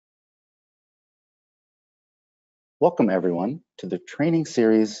Welcome everyone to the training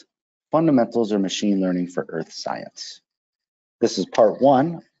series, Fundamentals of Machine Learning for Earth Science. This is part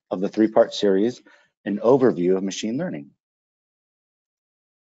one of the three-part series, an overview of machine learning.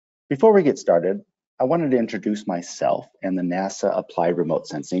 Before we get started, I wanted to introduce myself and the NASA Applied Remote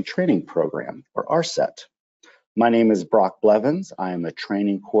Sensing Training Program, or ARSET. My name is Brock Blevins. I am a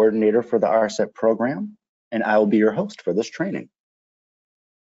training coordinator for the ARSET program, and I will be your host for this training.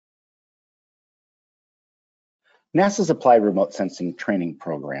 NASA's Applied Remote Sensing Training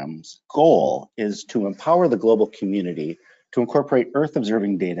Program's goal is to empower the global community to incorporate Earth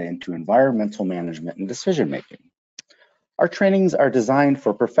observing data into environmental management and decision-making. Our trainings are designed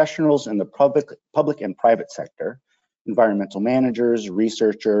for professionals in the public and private sector, environmental managers,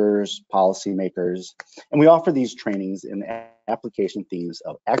 researchers, policymakers, and we offer these trainings in application themes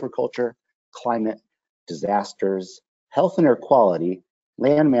of agriculture, climate, disasters, health and air quality,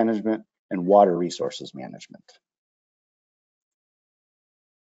 land management, and water resources management.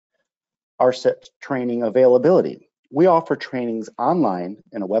 ARSET training availability. We offer trainings online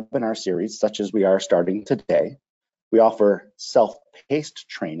in a webinar series such as we are starting today. We offer self-paced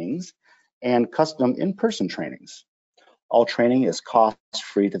trainings and custom in-person trainings. All training is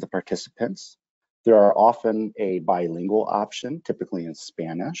cost-free to the participants. There are often a bilingual option, typically in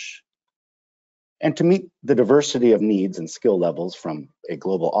Spanish. And to meet the diversity of needs and skill levels from a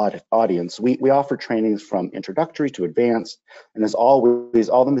global audience, we offer trainings from introductory to advanced, and as always,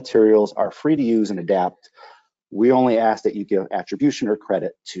 all the materials are free to use and adapt. We only ask that you give attribution or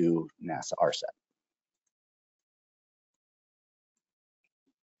credit to NASA ARSET.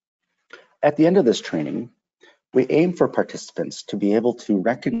 At the end of this training, we aim for participants to be able to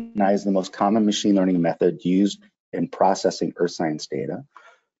recognize the most common machine learning method used in processing earth science data,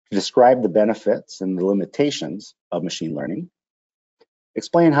 to describe the benefits and the limitations of machine learning,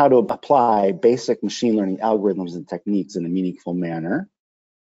 explain how to apply basic machine learning algorithms and techniques in a meaningful manner,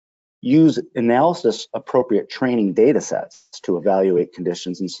 use analysis appropriate training data sets to evaluate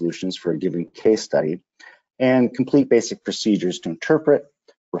conditions and solutions for a given case study, and complete basic procedures to interpret,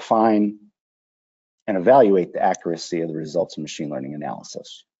 refine, and evaluate the accuracy of the results of machine learning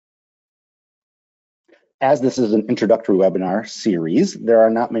analysis. As this is an introductory webinar series, there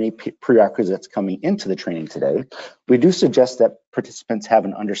are not many prerequisites coming into the training today. We do suggest that participants have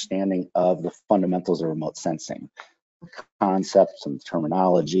an understanding of the fundamentals of remote sensing, concepts and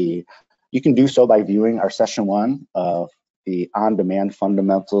terminology. You can do so by viewing our session one of the on-demand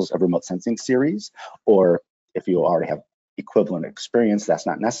fundamentals of remote sensing series, or if you already have equivalent experience, that's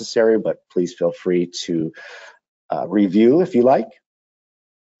not necessary, but please feel free to review if you like.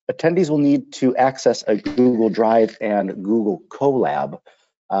 Attendees will need to access a Google Drive and Google Colab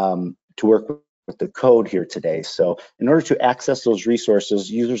to work with the code here today. So in order to access those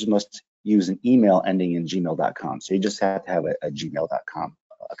resources, users must use an email ending in gmail.com. So you just have to have a gmail.com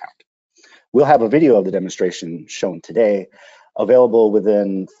account. We'll have a video of the demonstration shown today available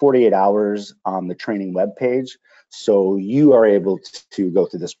within 48 hours on the training webpage. So you are able to go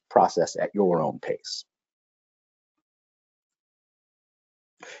through this process at your own pace.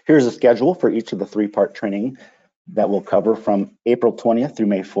 Here's a schedule for each of the three-part training that we'll cover from April 20th through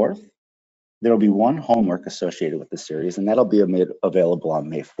May 4th. There will be one homework associated with the series, and that'll be available on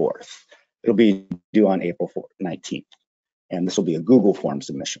May 4th. It'll be due on April 19th, and this will be a Google form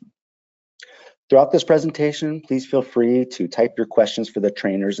submission. Throughout this presentation, please feel free to type your questions for the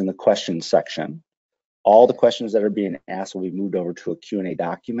trainers in the questions section. All the questions that are being asked will be moved over to a Q&A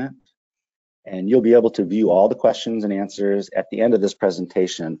document. And you'll be able to view all the questions and answers at the end of this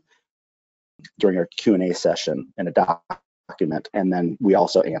presentation during our Q&A session in a document, and then we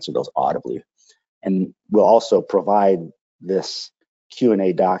also answer those audibly. And we'll also provide this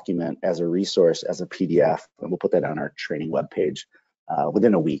Q&A document as a resource, as a PDF, and we'll put that on our training webpage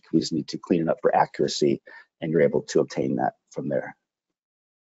within a week. We just need to clean it up for accuracy, and you're able to obtain that from there.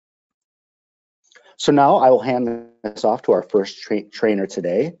 So now I will hand this off to our first trainer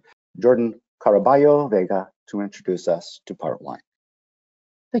today, Jordan Caraballo-Vega, to introduce us to part one.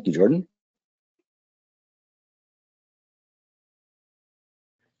 Thank you, Jordan.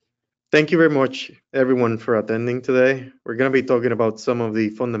 Thank you very much, everyone, for attending today. We're going to be talking about some of the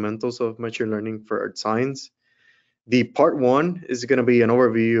fundamentals of machine learning for earth science. The part one is going to be an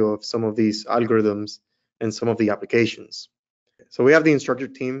overview of some of these algorithms and some of the applications. So we have the instructor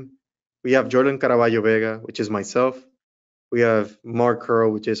team. We have Jordan Caraballo-Vega, which is myself. We have Mark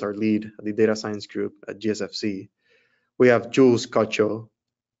Curl, which is our lead at the data science group at GSFC. We have Jules Kouatchou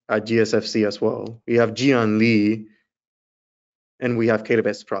at GSFC as well. We have Jian Lee, and we have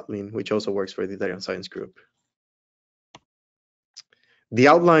Spradlin, which also works for the data science group. The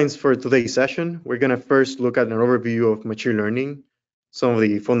outlines for today's session, we're going to first look at an overview of machine learning, some of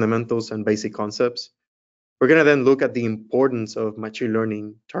the fundamentals and basic concepts. We're going to then look at the importance of machine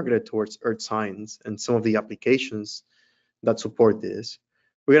learning targeted towards earth science and some of the applications that support this.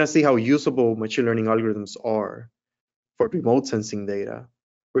 We're going to see how usable machine learning algorithms are for remote sensing data.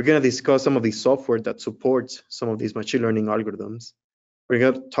 We're going to discuss some of the software that supports some of these machine learning algorithms. We're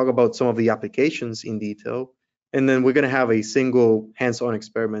going to talk about some of the applications in detail, and then we're going to have a single hands-on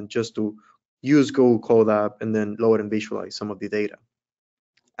experiment just to use Google Colab and then load and visualize some of the data.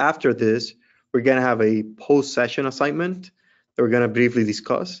 After this, we're going to have a post-session assignment that we're going to briefly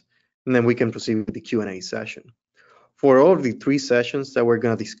discuss, and then we can proceed with the Q&A session. For all of the 3 sessions that we're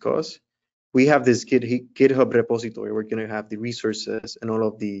going to discuss, we have this GitHub repository. We're going to have the resources and all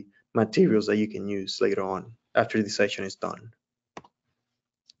of the materials that you can use later on after the session is done.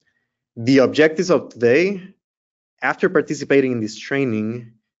 The objectives of today, after participating in this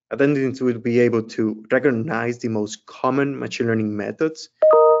training, attendees will be able to recognize the most common machine learning methods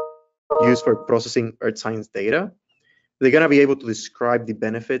used for processing earth science data. They're going to be able to describe the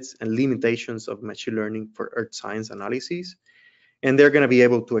benefits and limitations of machine learning for earth science analyses. And they're going to be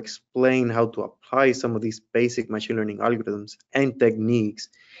able to explain how to apply some of these basic machine learning algorithms and techniques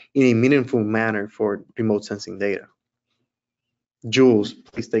in a meaningful manner for remote sensing data. Jules,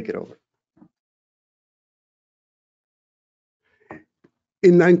 please take it over.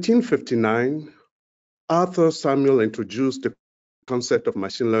 In 1959, Arthur Samuel introduced the concept of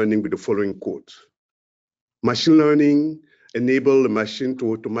machine learning with the following quote: "Machine learning enables the machine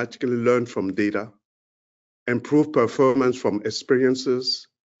to automatically learn from data, improve performance from experiences,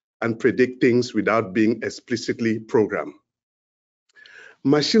 and predict things without being explicitly programmed."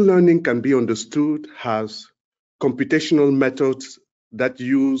 Machine learning can be understood as computational methods that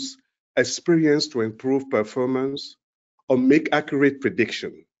use experience to improve performance or make accurate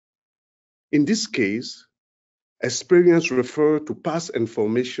prediction. In this case, experience refers to past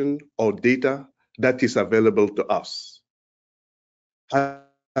information or data that is available to us.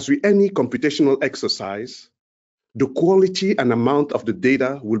 As with any computational exercise, the quality and amount of the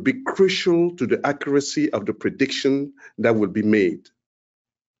data will be crucial to the accuracy of the prediction that will be made.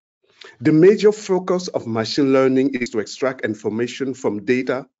 The major focus of machine learning is to extract information from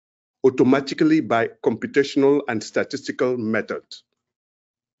data automatically by computational and statistical methods.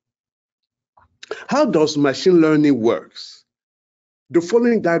 How does machine learning work? The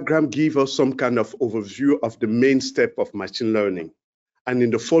following diagram gives us some kind of overview of the main step of machine learning. And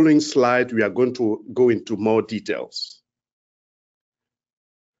in the following slide, we are going to go into more details.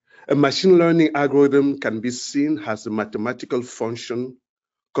 A machine learning algorithm can be seen as a mathematical function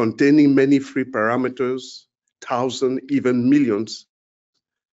containing many free parameters, thousands, even millions,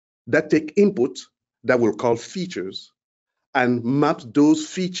 that take input that we'll call features and map those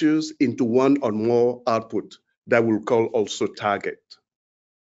features into one or more output that we'll call also target.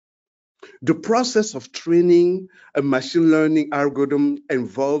 The process of training a machine learning algorithm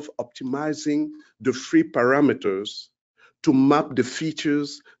involves optimizing the free parameters to map the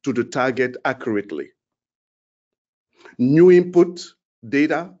features to the target accurately. New input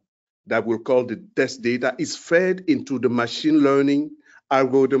data that we'll call the test data is fed into the machine learning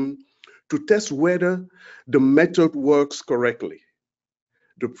algorithm to test whether the method works correctly.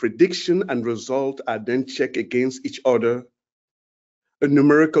 The prediction and result are then checked against each other. A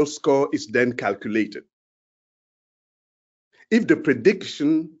numerical score is then calculated. If the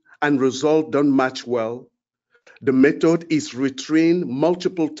prediction and result don't match well, the method is retrained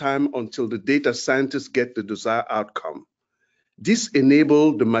multiple times until the data scientists get the desired outcome. This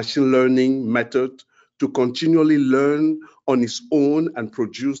enables the machine learning method to continually learn on its own and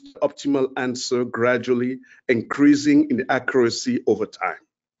produce the optimal answer, gradually increasing in accuracy over time.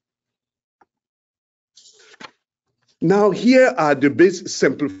 Now, here are the basic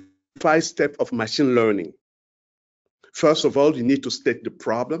simplified steps of machine learning. First of all, you need to state the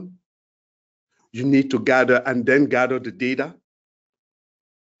problem. You need to gather the data.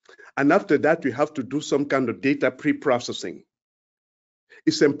 And after that, you have to do some kind of data pre-processing.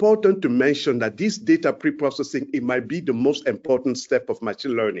 It's important to mention that this data pre-processing, it might be the most important step of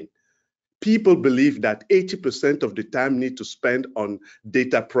machine learning. People believe that 80% of the time need to spend on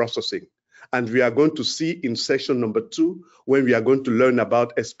data processing. And we are going to see in session number 2, when we are going to learn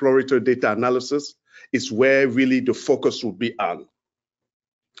about exploratory data analysis, is where really the focus will be on.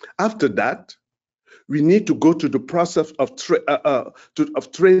 After that, we need to go to the process of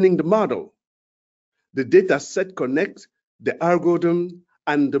training the model. The data set connects the algorithm,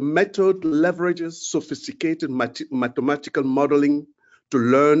 and the method leverages sophisticated mathematical modeling to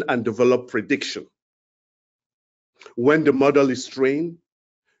learn and develop prediction. When the model is trained,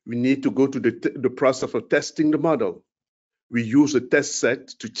 we need to go to the process of testing the model. We use a test set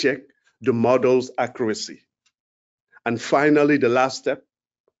to check the model's accuracy. And finally, the last step,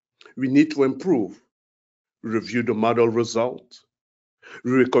 we need to improve. Review the model result.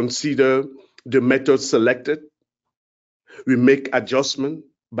 We reconsider the method selected. We make adjustment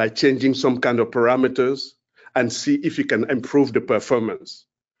by changing some kind of parameters and see if we can improve the performance.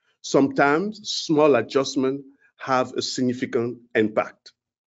 Sometimes small adjustments have a significant impact.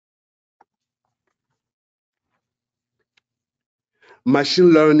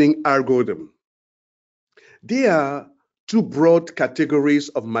 Machine learning algorithm. There are two broad categories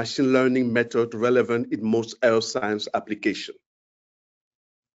of machine learning method relevant in most earth science applications.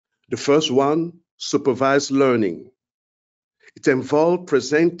 The first one, supervised learning. It involves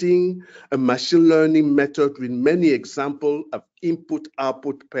presenting a machine learning method with many examples of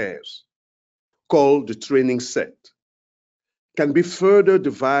input-output pairs, called the training set. Can be further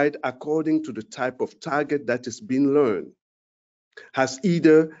divided according to the type of target that is being learned. Has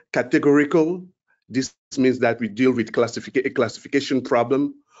either categorical, this means that we deal with a classification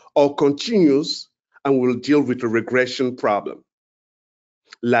problem, or continuous, and we'll deal with a regression problem.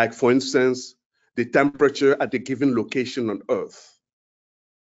 Like, for instance, the temperature at a given location on Earth.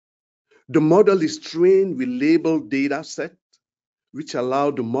 The model is trained with labeled data set, which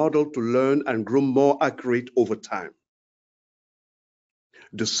allow the model to learn and grow more accurate over time.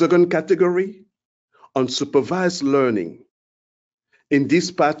 The second category, unsupervised learning. In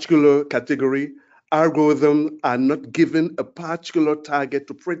this particular category, algorithms are not given a particular target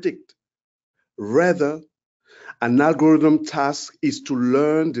to predict. Rather, an algorithm task is to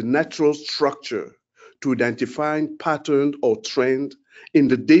learn the natural structure to identify patterns or trends in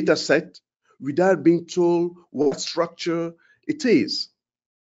the data set without being told what structure it is.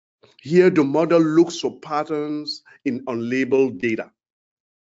 Here, the model looks for patterns in unlabeled data.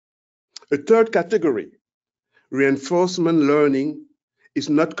 A third category, reinforcement learning, is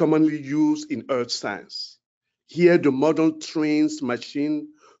not commonly used in earth science. Here, the model trains machine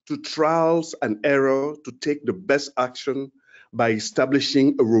to trials and error to take the best action by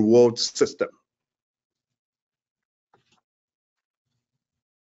establishing a reward system.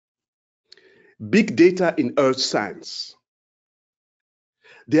 Big data in earth science.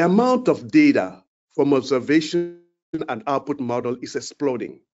 The amount of data from observation and output model is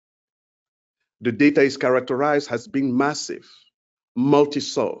exploding. The data is characterized as being massive,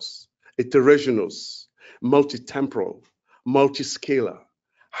 multi-source, heterogeneous, multi-temporal, multi-scalar,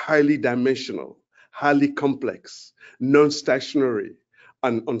 highly dimensional, highly complex, non-stationary,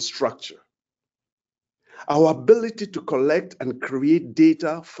 and unstructured. Our ability to collect and create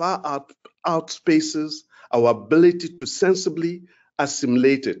data far outspaces our ability to sensibly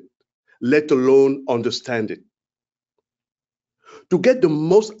assimilate it, let alone understand it. To get the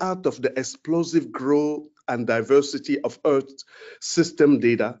most out of the explosive growth and diversity of Earth system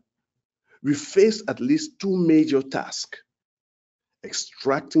data, we face at least two major tasks: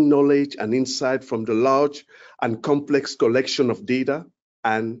 extracting knowledge and insight from the large and complex collection of data,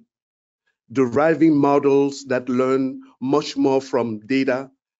 and deriving models that learn much more from data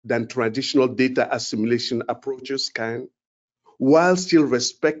than traditional data assimilation approaches can, while still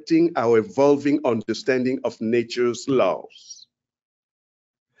respecting our evolving understanding of nature's laws.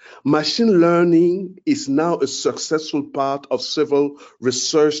 Machine learning is now a successful part of several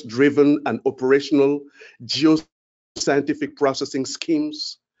research-driven and operational geoscientific processing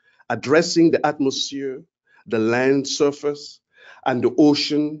schemes addressing the atmosphere, the land surface, and the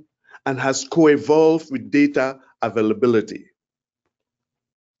ocean, and has co-evolved with data availability.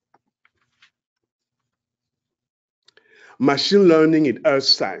 Machine learning in earth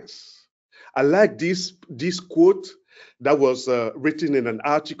science. I like this quote that was written in an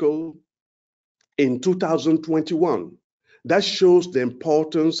article in 2021 that shows the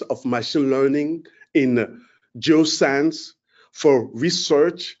importance of machine learning in geoscience for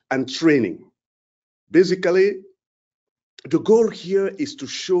research and training. Basically, the goal here is to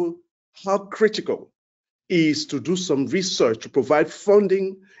show how critical it is to do some research to provide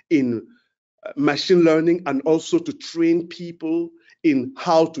funding in machine learning and also to train people in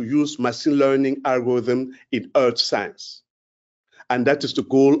how to use machine learning algorithm in earth science. And that is the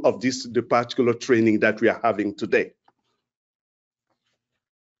goal of the particular training that we are having today.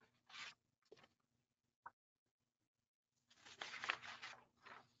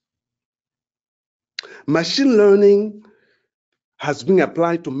 Machine learning has been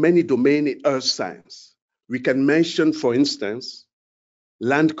applied to many domains in earth science. We can mention, for instance,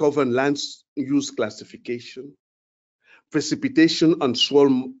 land cover and land use classification, precipitation and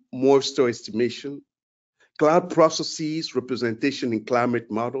soil moisture estimation, cloud processes representation in climate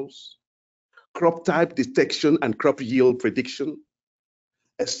models, crop type detection and crop yield prediction,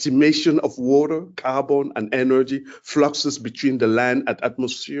 estimation of water, carbon, and energy fluxes between the land and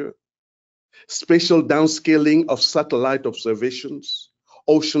atmosphere, spatial downscaling of satellite observations,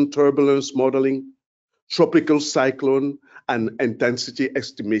 ocean turbulence modeling, tropical cyclone, and intensity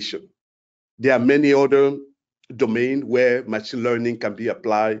estimation. There are many other domains where machine learning can be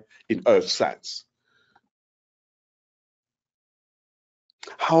applied in earth science.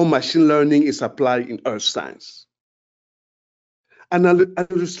 How machine learning is applied in earth science. An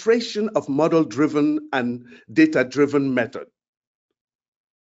illustration of model-driven and data-driven method.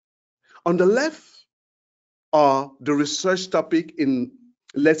 On the left are the research topic in,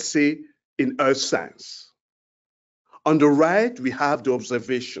 let's say, in earth science. On the right, we have the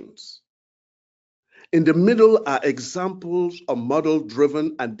observations. In the middle are examples of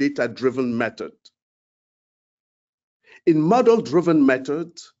model-driven and data-driven method. In model-driven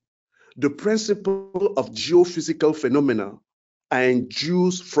method, the principle of geophysical phenomena are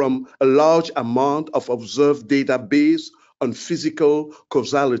induced from a large amount of observed data based on physical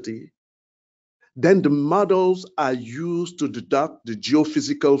causality. Then the models are used to deduct the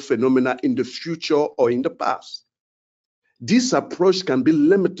geophysical phenomena in the future or in the past. This approach can be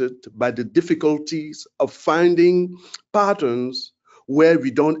limited by the difficulties of finding patterns where we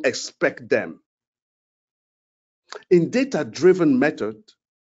don't expect them. In data-driven method,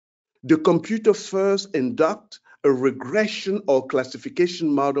 the computer first inducts a regression or classification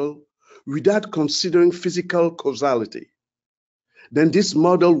model without considering physical causality. Then this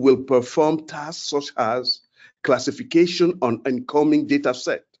model will perform tasks such as classification on incoming data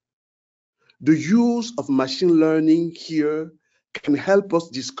set. The use of machine learning here can help us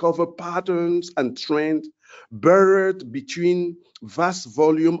discover patterns and trends buried between vast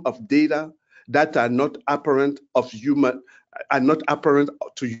volume of data that are not apparent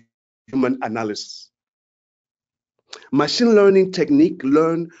to human analysis. Machine learning technique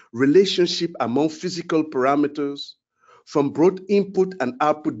learn relationship among physical parameters from both input and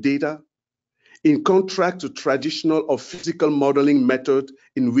output data, in contrast to traditional or physical modeling method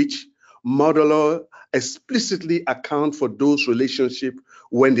in which modeler explicitly account for those relationships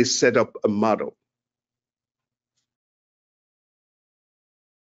when they set up a model.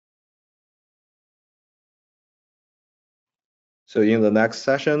 So in the next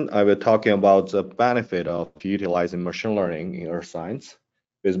session, I will be talking about the benefit of utilizing machine learning in earth science.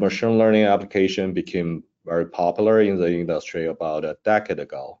 With machine learning application became very popular in the industry about a decade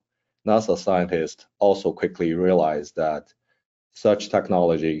ago. NASA scientists also quickly realized that such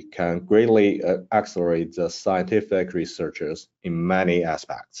technology can greatly accelerate the scientific researches in many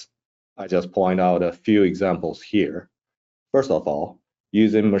aspects. I just point out a few examples here. First of all,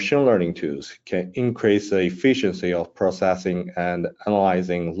 using machine learning tools can increase the efficiency of processing and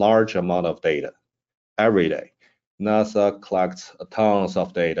analyzing large amount of data. Every day, NASA collects tons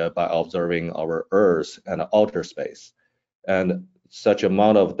of data by observing our Earth and outer space, and such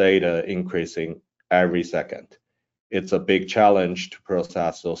amount of data increasing every second. It's a big challenge to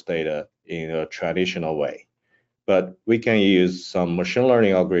process those data in a traditional way. But we can use some machine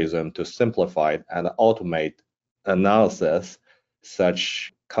learning algorithm to simplify and automate analysis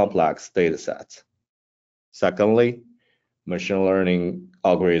such complex data sets. Secondly, machine learning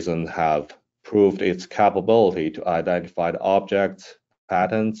algorithms have proved its capability to identify objects,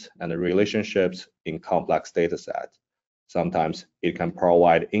 patterns, and relationships in complex data sets. Sometimes it can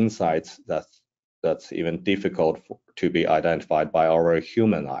provide insights that's even difficult to be identified by our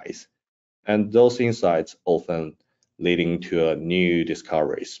human eyes. And those insights often leading to new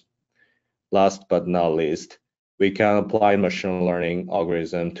discoveries. Last but not least, we can apply machine learning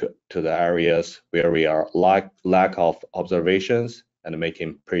algorithm to the areas where we are lack of observations and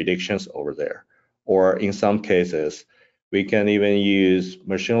making predictions over there. Or in some cases, we can even use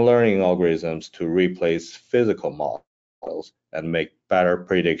machine learning algorithms to replace physical models and make better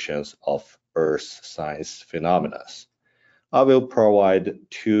predictions of Earth science phenomena. I will provide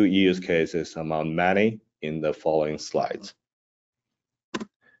 2 use cases among many in the following slides.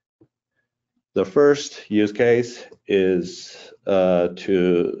 The first use case is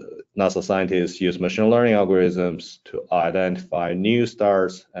to NASA scientists use machine learning algorithms to identify new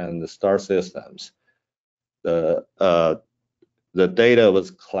stars and the star systems. The data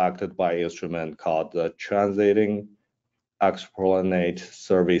was collected by an instrument called the Transiting Exoplanet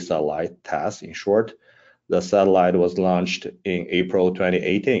Survey Satellite TESS in short. The satellite was launched in April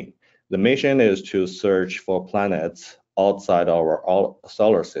 2018. The mission is to search for planets outside our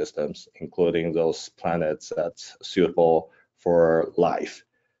solar systems, including those planets that's suitable for life.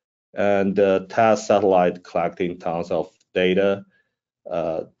 and test satellite collecting tons of data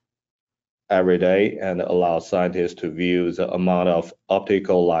every day and allow scientists to view the amount of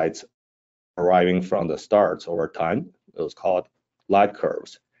optical lights arriving from the stars over time. Those called light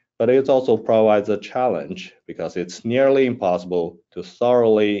curves. But it also provides a challenge because it's nearly impossible to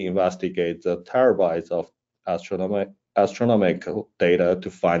thoroughly investigate the terabytes of astronomical data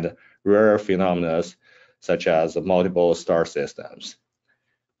to find rare phenomena such as multiple star systems.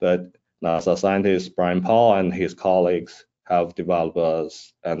 But NASA scientist Brian Paul and his colleagues have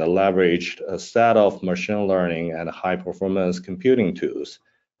developed and leveraged a set of machine learning and high-performance computing tools.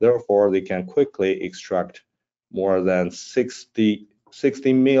 Therefore, they can quickly extract more than 60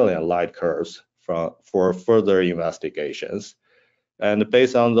 million light curves for further investigations. And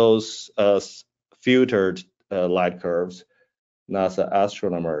based on those filtered light curves, NASA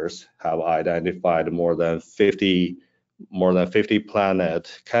astronomers have identified more than 50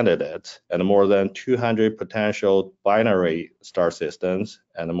 planet candidates and more than 200 potential binary star systems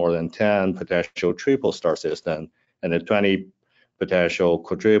and more than 10 potential triple star systems and 20 potential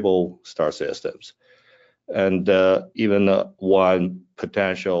quadruple star systems, and even one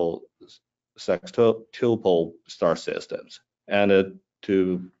potential sextuple star systems. And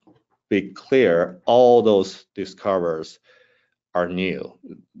to be clear, all those discoveries are new.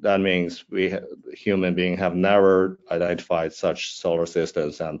 That means human beings have never identified such solar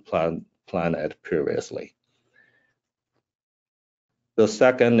systems and planet previously. The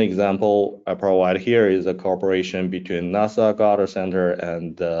second example I provide here is a cooperation between NASA Goddard Center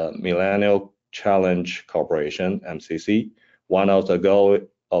and the Millennial Challenge Corporation, MCC. One of the goals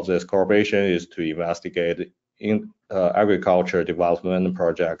of this cooperation is to investigate agriculture development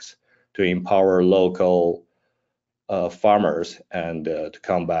projects to empower local farmers and to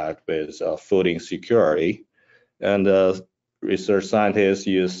combat with food insecurity. And research scientists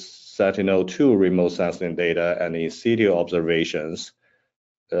use Sentinel-2 remote sensing data and in situ observations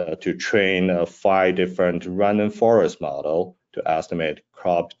to train 5 different random forest model to estimate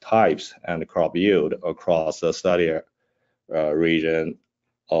crop types and crop yield across the study region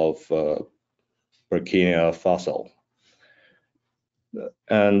of Burkina Faso.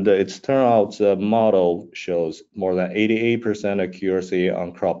 And it's turned out the model shows more than 88% accuracy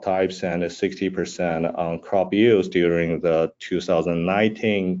on crop types and 60% on crop yields during the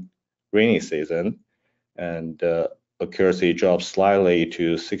 2019 rainy season. And accuracy dropped slightly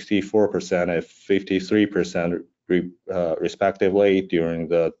to 64% and 53% respectively during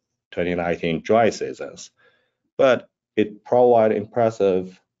the 2019 dry seasons. But it provides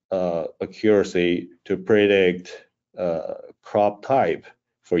impressive accuracy to predict crop type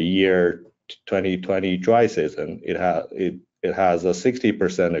for year 2020 dry season. It has a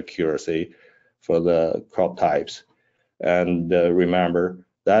 60% accuracy for the crop types. And remember,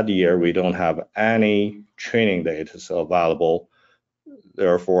 that year we don't have any training data available.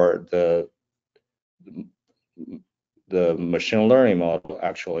 Therefore, the machine learning model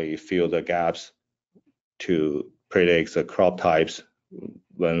actually fill the gaps to predict the crop types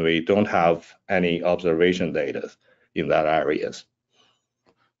when we don't have any observation data in that areas.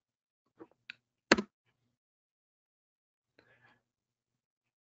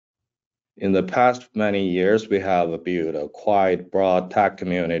 In the past many years, we have built a quite broad tech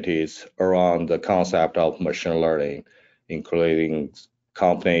communities around the concept of machine learning, including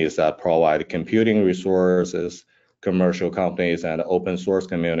companies that provide computing resources, commercial companies, and open source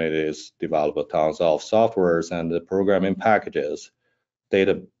communities develop tons of softwares and programming packages,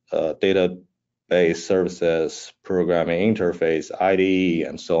 database services, programming interface, IDE,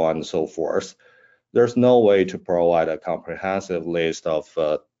 and so on and so forth. There's no way to provide a comprehensive list of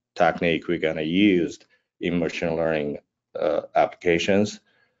technique we're going to use in machine learning applications.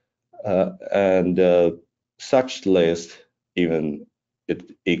 And such list, even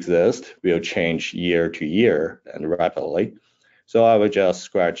it exists, will change year to year and rapidly. So I will just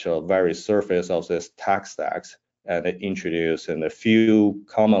scratch a very surface of this tech stacks and introduce in a few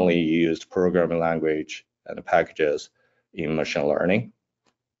commonly used programming language and packages in machine learning.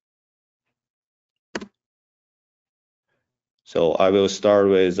 So I will start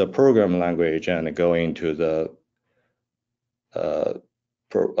with the programming language and go into the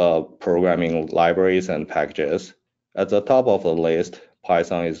programming libraries and packages. At the top of the list,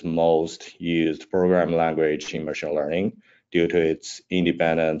 Python is most used programming language in machine learning due to its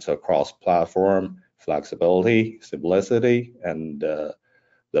independence across platform, flexibility, simplicity, and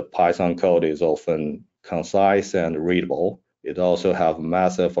the Python code is often concise and readable. It also has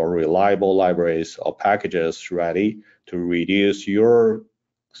massive or reliable libraries or packages ready to reduce your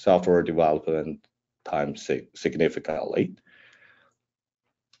software development time significantly.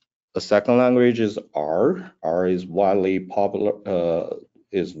 The second language is R. R is widely popular,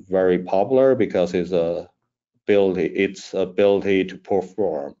 is very popular because its ability to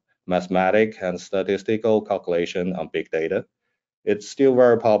perform mathematical and statistical calculation on big data. It's still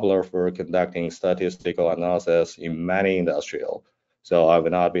very popular for conducting statistical analysis in many industries. So I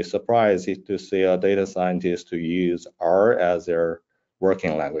would not be surprised to see a data scientist to use R as their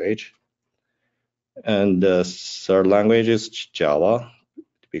working language. And the third language is Java,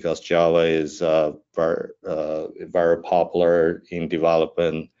 because Java is very popular in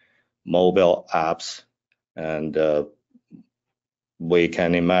developing mobile apps. And we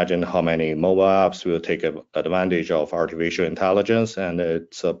can imagine how many mobile apps will take advantage of artificial intelligence, and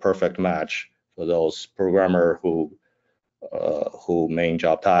it's a perfect match for those programmers who main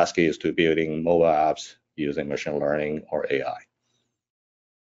job task is to building mobile apps using machine learning or AI.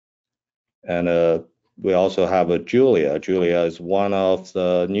 And we also have a Julia. Julia is one of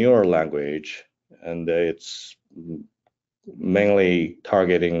the newer language, and it's mainly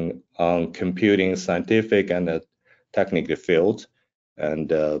targeting on computing, scientific, and technical fields.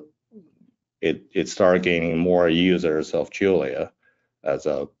 And it started gaining more users of Julia as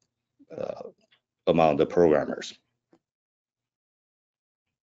among the programmers.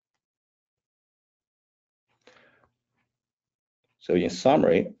 So in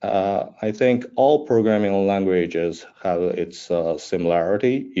summary, I think all programming languages have its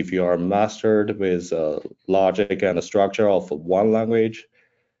similarity. If you are mastered with logic and the structure of one language,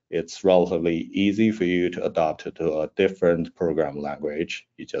 it's relatively easy for you to adapt to a different program language.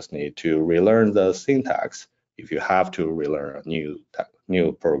 You just need to relearn the syntax if you have to relearn a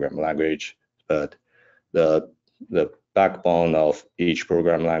new program language. But the backbone of each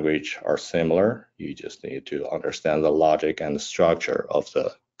program language are similar. You just need to understand the logic and the structure of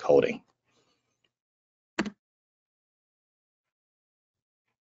the coding.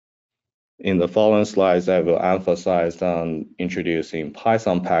 In the following slides, I will emphasize on introducing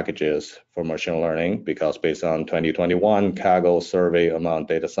Python packages for machine learning, because based on 2021 Kaggle survey among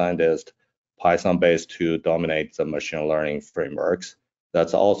data scientists, Python-based tools dominate the machine learning frameworks.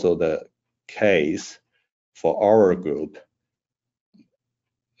 That's also the case for our group.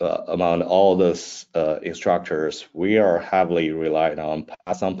 Among all those instructors, we are heavily relying on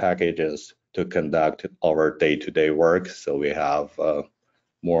Python packages to conduct our day-to-day work. So we have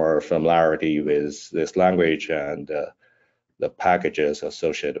more familiarity with this language and the packages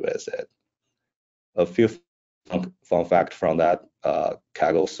associated with it. A few fun fact from that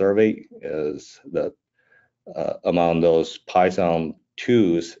Kaggle survey is that among those Python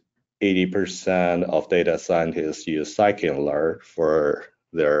tools, 80% of data scientists use scikit-learn for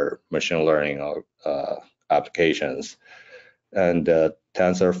their machine learning applications. And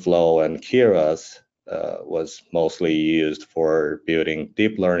TensorFlow and Keras was mostly used for building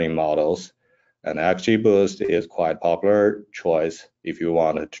deep learning models. And XGBoost is quite popular choice if you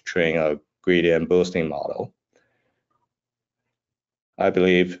wanted to train a gradient boosting model. I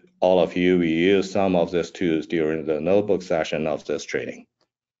believe all of you will use some of these tools during the notebook session of this training.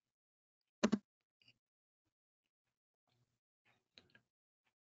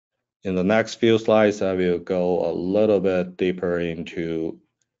 In the next few slides, I will go a little bit deeper into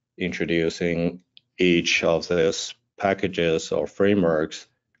introducing each of these packages or frameworks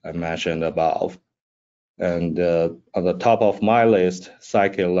I mentioned above. And on the top of my list,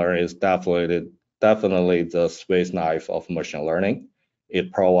 scikit-learn is definitely the Swiss knife of machine learning.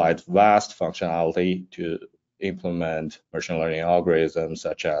 It provides vast functionality to implement machine learning algorithms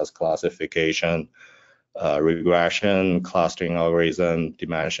such as classification, regression, clustering algorithm,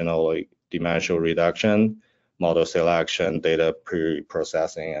 dimensional reduction, model selection, data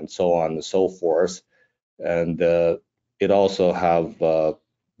pre-processing, and so on and so forth. And it also have a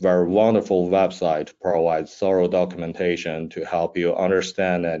very wonderful website, provides thorough documentation to help you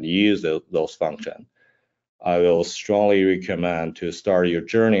understand and use those functions. I will strongly recommend to start your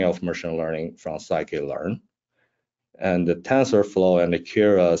journey of machine learning from scikit-learn. And the TensorFlow and the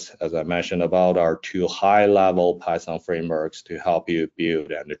Keras, as I mentioned about, are two high-level Python frameworks to help you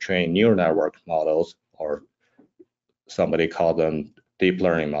build and train neural network models, or somebody called them deep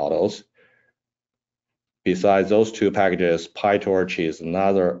learning models. Besides those two packages, PyTorch is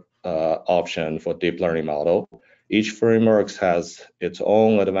another option for deep learning model. Each framework has its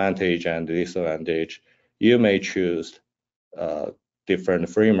own advantage and disadvantage. You may choose different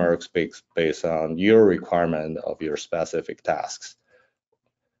frameworks based on your requirement of your specific tasks.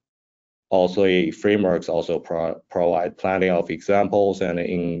 Also, frameworks also provide plenty of examples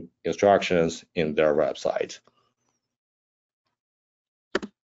and instructions in their website.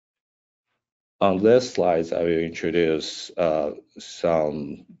 On this slide, I will introduce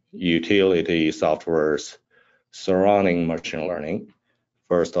some utility softwares surrounding machine learning.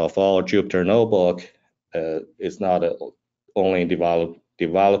 First of all, Jupyter Notebook is not only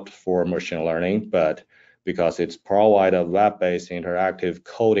developed for machine learning, but because it's provide a web-based interactive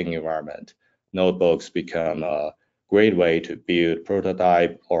coding environment, notebooks become a great way to build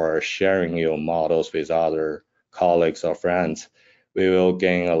prototype or sharing your models with other colleagues or friends. We will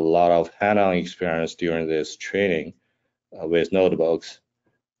gain a lot of hands-on experience during this training with notebooks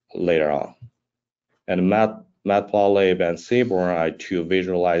later on. And Matplotlib and Seaborn are two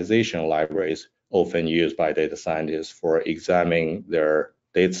visualization libraries often used by data scientists for examining their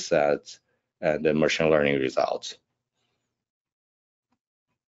data sets and the machine learning results.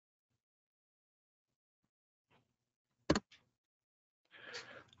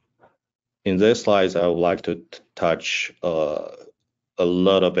 In this slide, I would like to touch a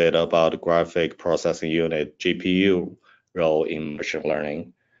little bit about graphic processing unit, GPU, role in machine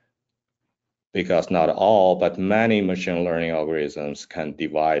learning. Because not all, but many machine learning algorithms can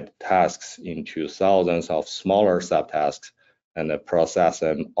divide tasks into thousands of smaller subtasks and process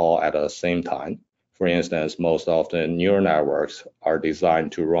them all at the same time. For instance, most of the neural networks are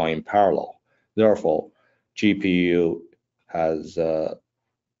designed to run in parallel. Therefore, GPU has a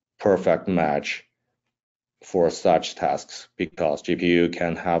perfect match for such tasks because GPU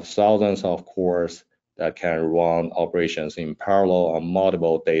can have thousands of cores that can run operations in parallel on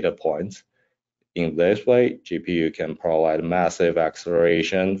multiple data points. In this way, GPU can provide massive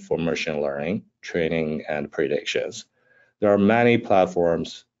acceleration for machine learning, training, and predictions. There are many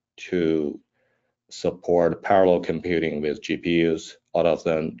platforms to support parallel computing with GPUs. Out of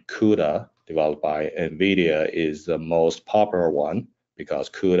them, CUDA, developed by NVIDIA, is the most popular one because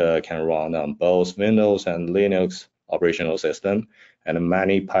CUDA can run on both Windows and Linux operational system, and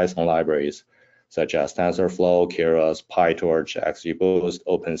many Python libraries such as TensorFlow, Keras, PyTorch, XGBoost,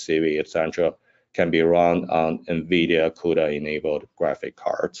 OpenCV, etc. can be run on NVIDIA CUDA-enabled graphic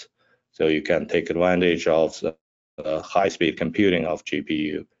cards. So you can take advantage of the high-speed computing of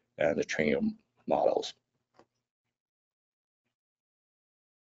GPU and train your models.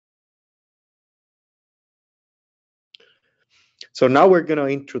 So now we're going to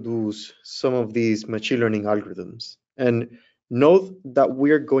introduce some of these machine learning algorithms. And note that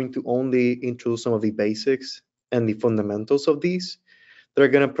we're going to only introduce some of the basics and the fundamentals of these. They're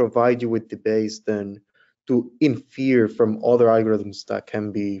going to provide you with the base then to infer from other algorithms that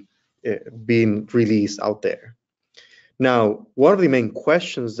can be being released out there. Now, one of the main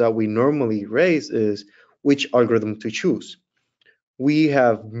questions that we normally raise is which algorithm to choose. We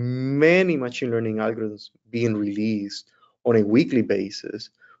have many machine learning algorithms being released on a weekly basis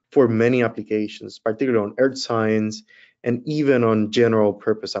for many applications, particularly on earth science and even on general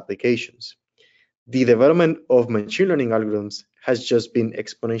purpose applications. The development of machine learning algorithms has just been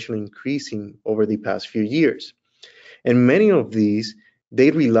exponentially increasing over the past few years. And many of these,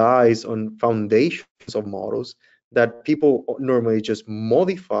 they relies on foundations of models that people normally just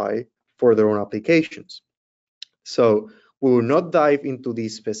modify for their own applications. So we will not dive into the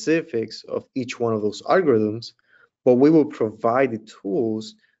specifics of each one of those algorithms, but we will provide the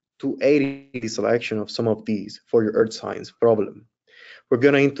tools to aid in the selection of some of these for your earth science problem. We're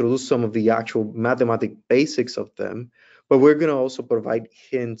going to introduce some of the actual mathematic basics of them, but we're going to also provide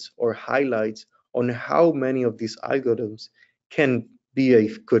hints or highlights on how many of these algorithms can be a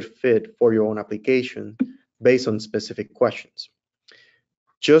good fit for your own application based on specific questions.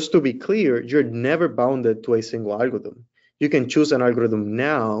 Just to be clear, you're never bounded to a single algorithm. You can choose an algorithm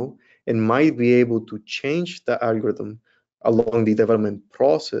now and might be able to change the algorithm along the development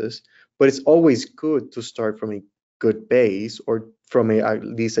process, but it's always good to start from a good base or from at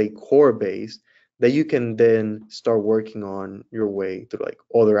least a core base that you can then start working on your way to like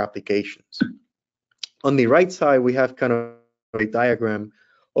other applications. On the right side, we have kind of a diagram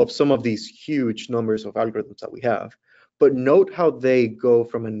of some of these huge numbers of algorithms that we have. But note how they go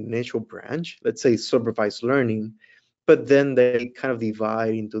from an initial branch, let's say supervised learning, but then they kind of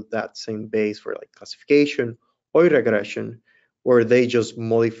divide into that same base for like classification or regression, where they just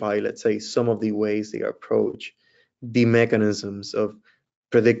modify, let's say, some of the ways they approach the mechanisms of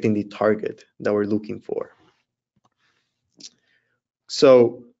predicting the target that we're looking for.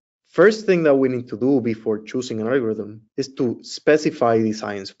 So first thing that we need to do before choosing an algorithm is to specify the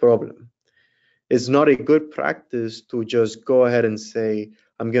science problem. It's not a good practice to just go ahead and say,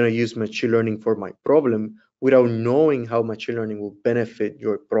 I'm going to use machine learning for my problem without knowing how machine learning will benefit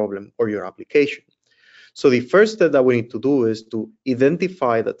your problem or your application. So the first step that we need to do is to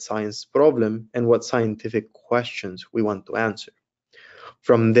identify that science problem and what scientific questions we want to answer.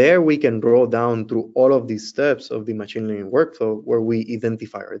 From there, we can roll down through all of these steps of the machine learning workflow where we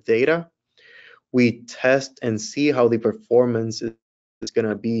identify our data, we test and see how the performance is going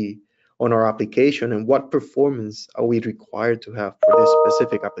to be on our application and what performance are we required to have for this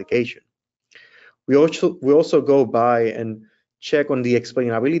specific application. We also go by and check on the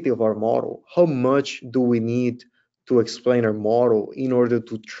explainability of our model. How much do we need to explain our model in order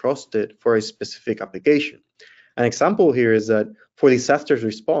to trust it for a specific application? An example here is that for disaster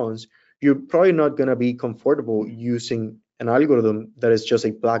response, you're probably not going to be comfortable using an algorithm that is just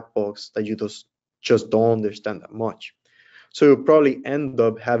a black box that you just don't understand that much. So you'll probably end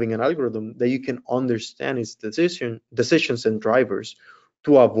up having an algorithm that you can understand its decisions and drivers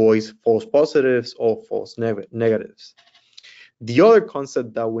to avoid false positives or false negatives. The other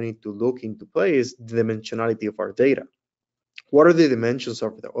concept that we need to look into play is the dimensionality of our data. What are the dimensions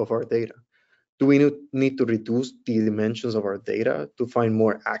of our data? Do we need to reduce the dimensions of our data to find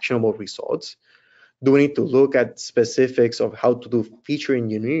more actionable results? Do we need to look at specifics of how to do feature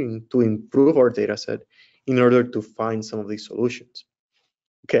engineering to improve our data set in order to find some of these solutions?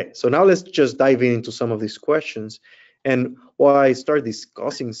 Okay, so now let's just dive into some of these questions. And while I start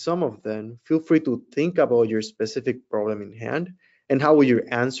discussing some of them, feel free to think about your specific problem in hand and how will you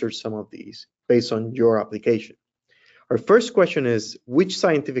answer some of these based on your application. Our first question is, which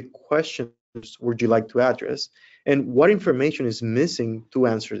scientific questions would you like to address? And what information is missing to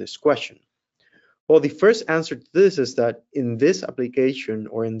answer this question? Well, the first answer to this is that in this application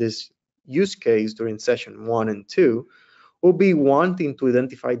or in this use case during session 1 and 2, we'll be wanting to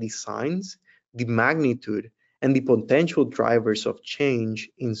identify the signs, the magnitude, and the potential drivers of change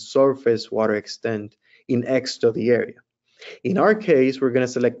in surface water extent in X study area. In our case, we're going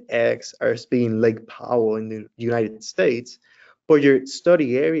to select X as being Lake Powell in the United States, but your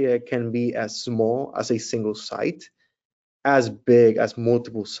study area can be as small as a single site, as big as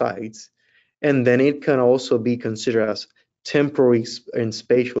multiple sites, and then it can also be considered as temporary and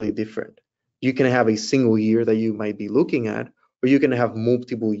spatially different. You can have a single year that you might be looking at, or you can have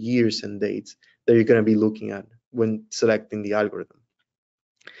multiple years and dates that you're going to be looking at when selecting the algorithm.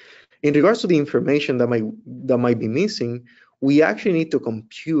 In regards to the information that might be missing, we actually need to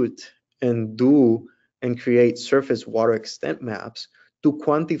compute and do and create surface water extent maps to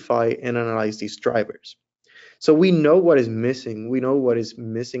quantify and analyze these drivers. So we know what is missing. We know what is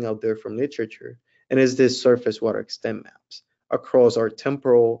missing out there from literature, and is this surface water extent maps across our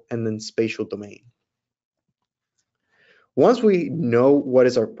temporal and then spatial domain. Once we know what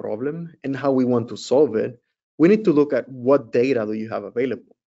is our problem and how we want to solve it, we need to look at what data do you have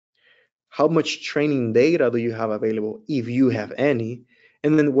available. How much training data do you have available, if you have any,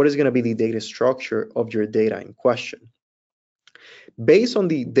 and then what is going to be the data structure of your data in question. Based on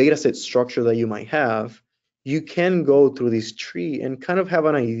the dataset structure that you might have, you can go through this tree and kind of have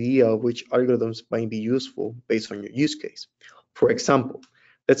an idea of which algorithms might be useful based on your use case. For example,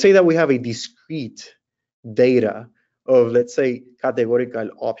 let's say that we have a discrete data of, let's say, categorical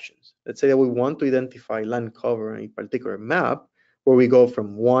options. Let's say that we want to identify land cover on a particular map, where we go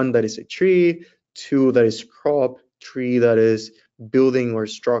from 1 that is a tree, 2 that is crop, 3 that is building or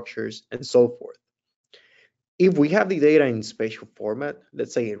structures, and so forth. If we have the data in spatial format,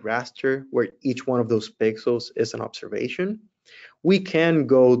 let's say a raster, where each one of those pixels is an observation, we can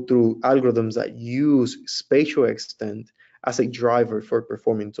go through algorithms that use spatial extent as a driver for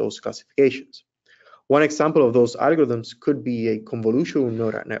performing those classifications. One example of those algorithms could be a convolutional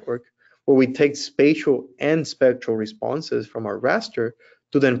neural network, where we take spatial and spectral responses from our raster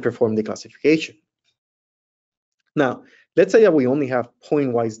to then perform the classification. Now, let's say that we only have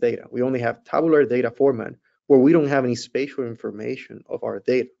point-wise data. We only have tabular data format, where we don't have any spatial information of our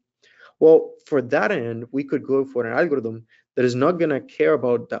data. Well, for that end, we could go for an algorithm that is not going to care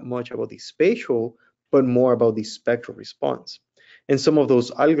about that much about the spatial, but more about the spectral response. And some of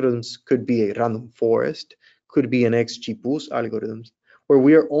those algorithms could be a random forest, could be an XGBoost algorithms, where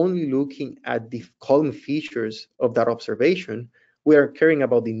we are only looking at the column features of that observation. We are caring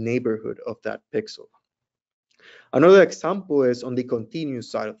about the neighborhood of that pixel. Another example is on the continuous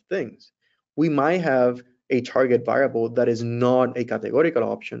side of things. We might have a target variable that is not a categorical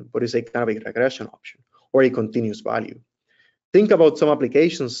option, but is a kind of a regression option or a continuous value. Think about some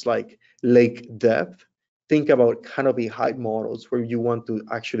applications like lake depth. Think about canopy height models, where you want to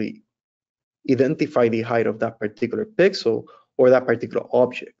actually identify the height of that particular pixel or that particular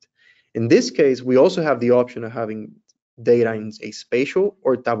object. In this case, we also have the option of having data in a spatial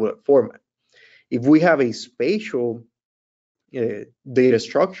or tabular format. If we have a spatial data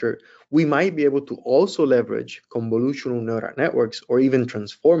structure, we might be able to also leverage convolutional neural networks or even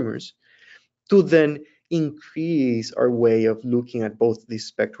transformers to then increase our way of looking at both the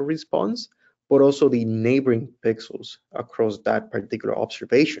spectral response, but also the neighboring pixels across that particular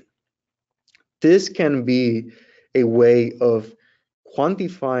observation. This can be a way of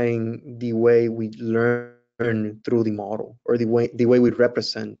quantifying the way we learn through the model, or the way we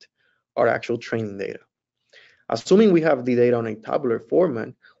represent our actual training data. Assuming we have the data on a tabular format,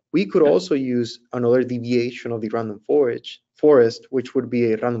 we could also use another deviation of the random forest, which would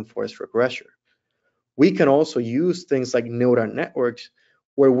be a random forest regression. We can also use things like neural networks,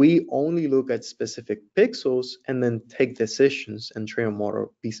 where we only look at specific pixels and then take decisions and train a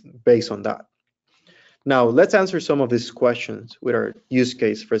model based on that. Now, let's answer some of these questions with our use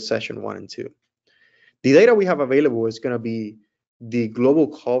case for session 1 and 2. The data we have available is going to be the global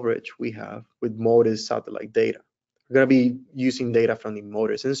coverage we have with MODIS satellite data. We're going to be using data from the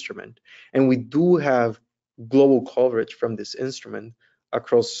MODIS instrument, and we do have global coverage from this instrument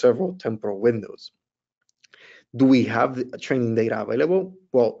across several temporal windows. Do we have the training data available?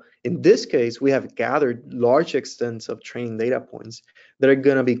 Well, in this case, we have gathered large extents of training data points that are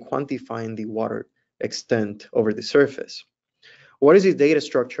going to be quantifying the water extent over the surface. What is the data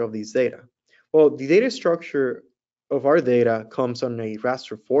structure of these data? Well, the data structure of our data comes on a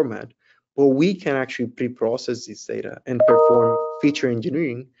raster format, but we can actually pre-process this data and perform feature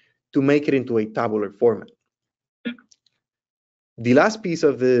engineering to make it into a tabular format. The last piece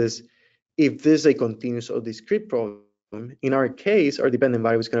of this, if this is a continuous or discrete problem, in our case, our dependent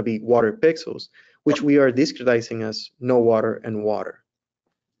variable is going to be water pixels, which we are discretizing as no water and water.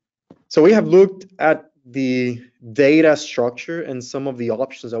 So we have looked at the data structure and some of the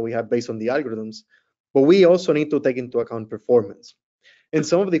options that we have based on the algorithms, but we also need to take into account performance. And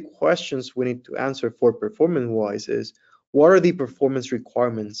some of the questions we need to answer for performance-wise is, what are the performance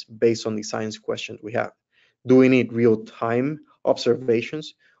requirements based on the science questions we have? Do we need real-time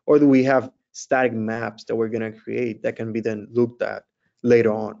observations, or do we have static maps that we're going to create that can be then looked at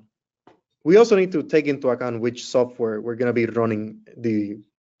later on? We also need to take into account which software we're going to be running the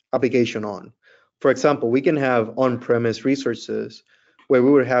application on. For example, we can have on-premise resources where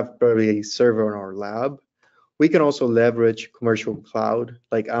we would have probably a server in our lab. We can also leverage commercial cloud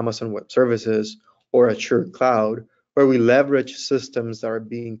like Amazon Web Services or Azure Cloud, where we leverage systems that are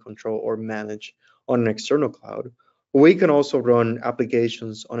being controlled or managed on an external cloud. We can also run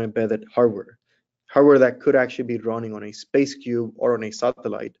applications on embedded hardware that could actually be running on a space cube or on a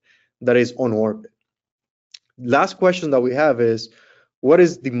satellite that is on orbit. Last question that we have is, what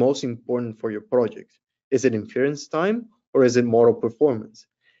is the most important for your project? Is it inference time, or is it model performance?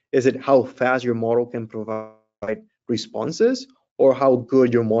 Is it how fast your model can provide responses, or how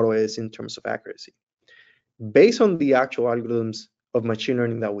good your model is in terms of accuracy? Based on the actual algorithms of machine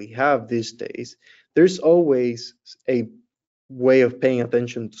learning that we have these days, there's always a way of paying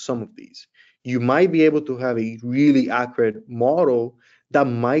attention to some of these. You might be able to have a really accurate model that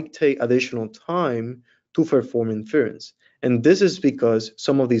might take additional time to perform inference. And this is because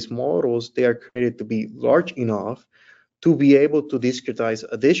some of these models, they are created to be large enough to be able to discretize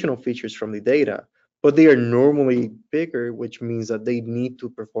additional features from the data, but they are normally bigger, which means that they need to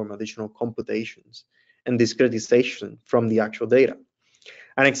perform additional computations and discretization from the actual data.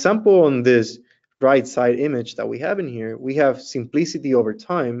 An example on this right side image that we have in here, we have simplicity over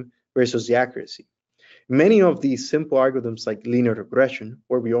time versus the accuracy. Many of these simple algorithms like linear regression,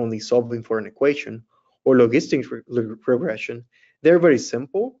 where we're only solving for an equation, or logistic regression, they're very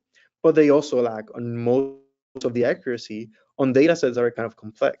simple, but they also lack on most of the accuracy on data sets that are kind of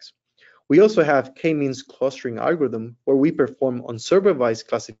complex. We also have k-means clustering algorithm, where we perform unsupervised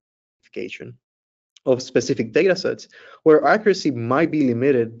classification of specific data sets, where accuracy might be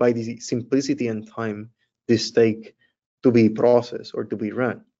limited by the simplicity and time this take to be processed or to be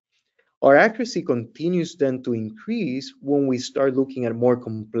run. Our accuracy continues then to increase when we start looking at more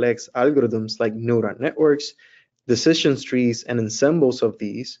complex algorithms like neural networks, decision trees, and ensembles of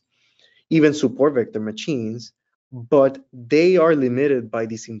these, even support vector machines, but they are limited by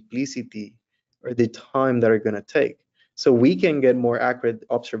the simplicity or the time that are going to take. So we can get more accurate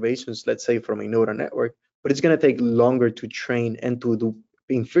observations, let's say from a neural network, but it's going to take longer to train and to do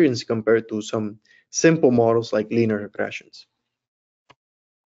inference compared to some simple models like linear regressions.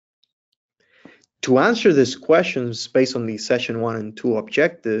 To answer these questions based on the session 1 and 2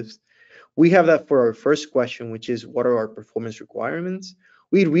 objectives, we have that for our first question, which is, what are our performance requirements?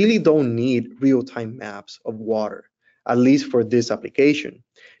 We really don't need real-time maps of water, at least for this application.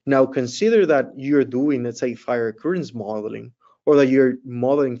 Now consider that you're doing, let's say, fire occurrence modeling, or that you're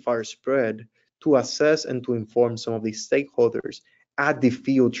modeling fire spread to assess and to inform some of the stakeholders at the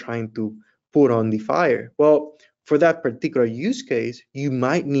field trying to put on the fire. Well, for that particular use case, you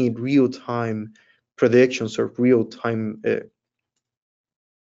might need real-time predictions or real-time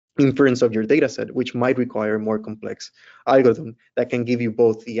inference of your data set, which might require a more complex algorithm that can give you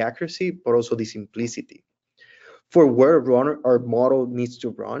both the accuracy but also the simplicity. For where our model needs to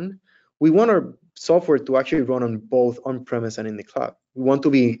run, we want our software to actually run on both on-premise and in the cloud. We want to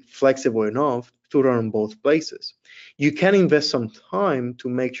be flexible enough to run on both places. You can invest some time to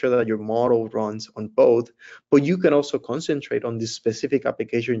make sure that your model runs on both, but you can also concentrate on the specific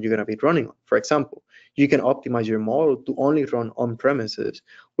application you're going to be running on. For example, you can optimize your model to only run on-premises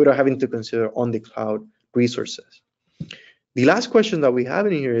without having to consider on-the-cloud resources. The last question that we have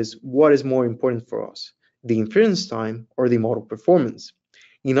in here is, what is more important for us, the inference time or the model performance?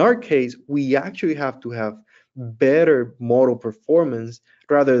 In our case, we actually have to have better model performance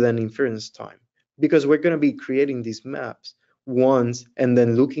rather than inference time, because we're going to be creating these maps once and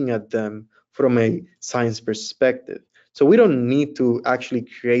then looking at them from a science perspective. So we don't need to actually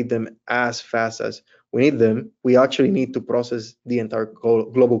create them as fast as we need them. We actually need to process the entire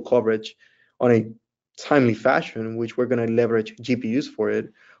global coverage on a timely fashion, which we're going to leverage GPUs for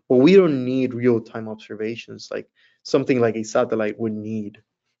it. But we don't need real-time observations like something like a satellite would need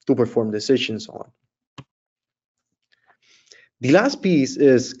to perform decisions on. The last piece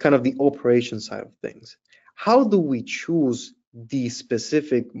is kind of the operation side of things. How do we choose the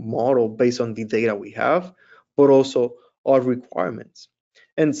specific model based on the data we have, but also our requirements?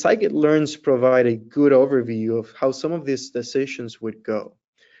 And scikit-learns provide a good overview of how some of these decisions would go.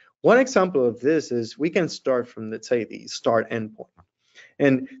 One example of this is we can start from, let's say, the start endpoint.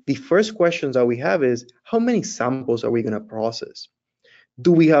 And the first questions that we have is, how many samples are we going to process?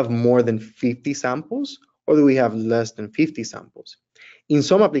 Do we have more than 50 samples or do we have less than 50 samples? In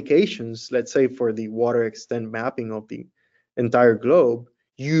some applications, let's say for the water extent mapping of the entire globe,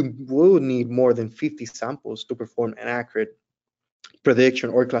 you will need more than 50 samples to perform an accurate prediction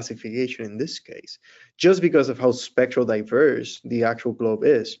or classification in this case, just because of how spectral diverse the actual globe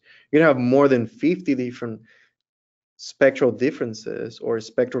is. You're gonna have more than 50 different spectral differences or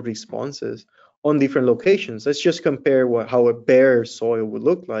spectral responses on different locations. Let's just compare how a bare soil would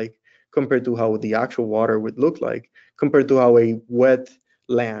look like compared to how the actual water would look like, compared to how a wet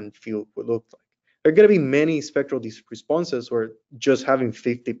land field would look like. There are going to be many spectral responses where just having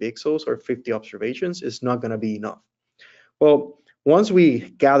 50 pixels or 50 observations is not going to be enough. Well, once we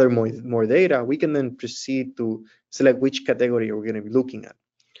gather more data, we can then proceed to select which category we're going to be looking at.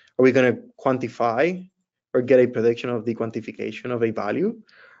 Are we going to quantify or get a prediction of the quantification of a value?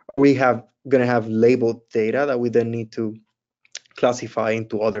 Are we going to have labeled data that we then need to classify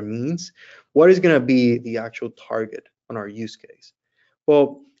into other means? What is going to be the actual target on our use case?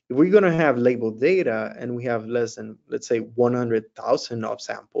 Well, if we're going to have labeled data and we have less than, let's say, 100,000 of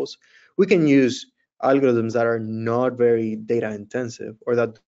samples, we can use algorithms that are not very data intensive or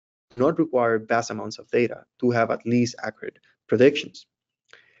that do not require vast amounts of data to have at least accurate predictions.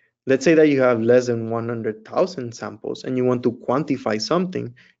 Let's say that you have less than 100,000 samples and you want to quantify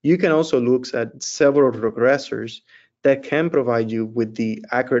something, you can also look at several regressors that can provide you with the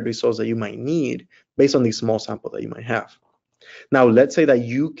accurate results that you might need based on the small sample that you might have. Now, let's say that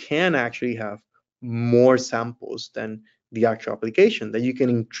you can actually have more samples than the actual application, that you can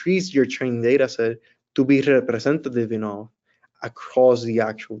increase your training data set to be representative enough across the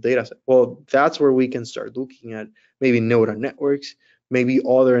actual data set. Well, that's where we can start looking at maybe neural networks, maybe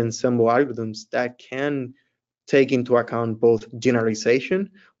other ensemble algorithms that can take into account both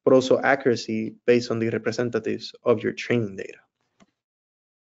generalization, but also accuracy based on the representatives of your training data.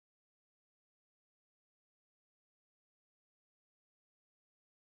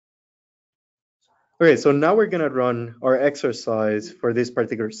 Okay, so now we're gonna run our exercise for this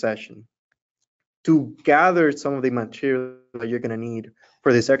particular session. To gather some of the material that you're gonna need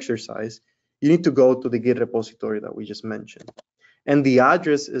for this exercise, you need to go to the Git repository that we just mentioned. And the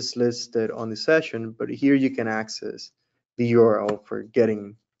address is listed on the session, but here you can access the URL for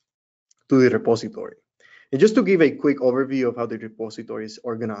getting to the repository. And just to give a quick overview of how the repository is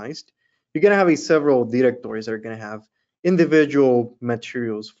organized, you're gonna have several directories that are gonna have individual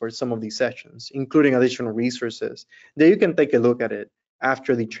materials for some of these sessions, including additional resources that you can take a look at it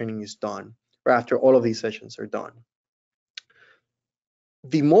after the training is done or after all of these sessions are done.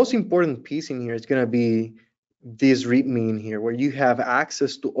 The most important piece in here is gonna be this README in here, where you have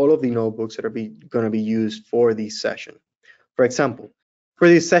access to all of the notebooks that are going to be used for this session. For example, for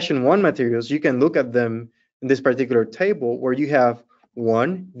these session 1 materials, you can look at them in this particular table where you have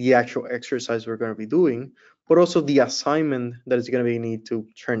the actual exercise we're going to be doing, but also the assignment that is going to be need to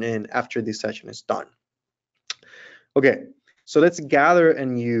turn in after this session is done. Okay, so let's gather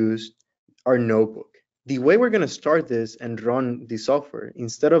and use our notebook. The way we're going to start this and run the software,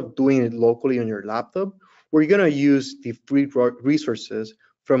 instead of doing it locally on your laptop, we're going to use the free resources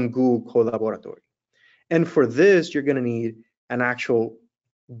from Google Code Laboratory. And for this, you're going to need an actual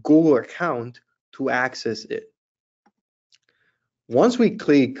Google account to access it. Once we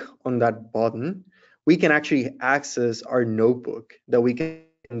click on that button, we can actually access our notebook that we can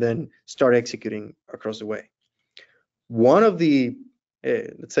then start executing across the way. One of the,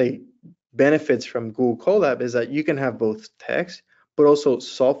 let's say, benefits from Google Colab is that you can have both text, but also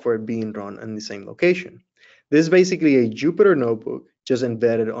software being run in the same location. This is basically a Jupyter notebook just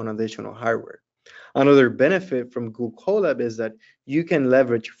embedded on additional hardware. Another benefit from Google Colab is that you can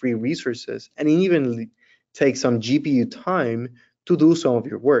leverage free resources and even take some GPU time to do some of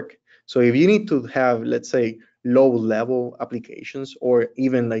your work. So if you need to have, let's say, low-level applications or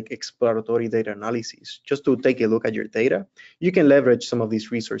even like exploratory data analysis, just to take a look at your data, you can leverage some of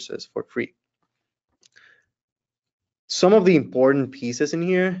these resources for free. Some of the important pieces in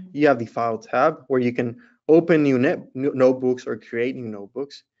here, you have the File tab where you can open new notebooks or create new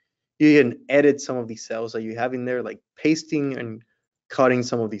notebooks. You can edit some of the cells that you have in there, like pasting and cutting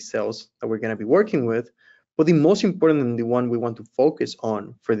some of these cells that we're going to be working with. But the most important and the one we want to focus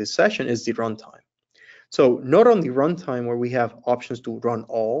on for this session is the runtime. So not on the runtime where we have options to run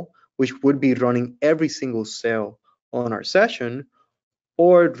all, which would be running every single cell on our session,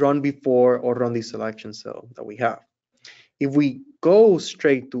 or run before or run the selection cell that we have. If we go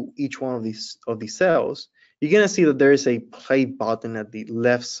straight to each one of these cells, you're gonna see that there is a play button at the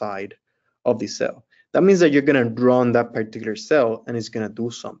left side of the cell. That means that you're gonna run that particular cell and it's gonna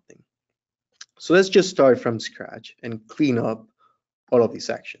do something. So let's just start from scratch and clean up all of these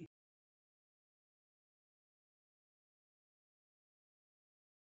sections.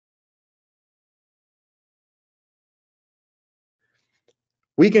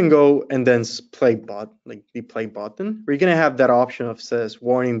 We can go and then play the play button. We're gonna have that option of says,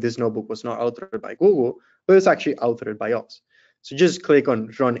 warning, this notebook was not authored by Google, but it's actually authored by us. So just click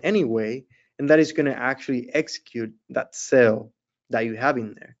on run anyway, and that is gonna actually execute that cell that you have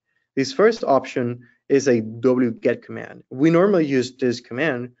in there. This first option is a wget command. We normally use this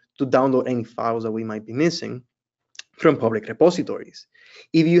command to download any files that we might be missing from public repositories.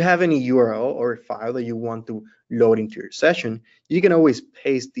 If you have any URL or file that you want to load into your session, you can always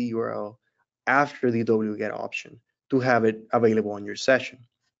paste the URL after the wget option to have it available on your session.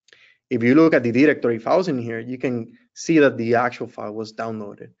 If you look at the directory files in here, you can see that the actual file was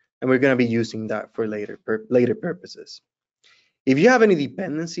downloaded, and we're going to be using that for later purposes. If you have any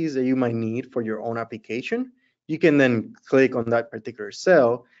dependencies that you might need for your own application, you can then click on that particular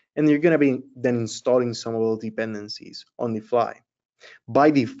cell, and you're going to be then installing some of those dependencies on the fly. By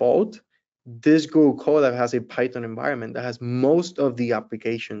default, this Google Colab has a Python environment that has most of the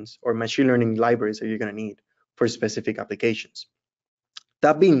applications or machine learning libraries that you're going to need for specific applications.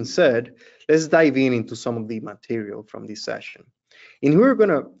 That being said, let's dive into some of the material from this session. And we're going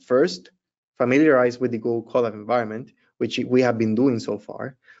to first familiarize with the Google Colab environment, which we have been doing so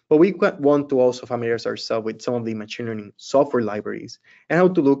far, but we want to also familiarize ourselves with some of the machine learning software libraries and how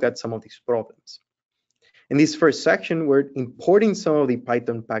to look at some of these problems. In this first section, we're importing some of the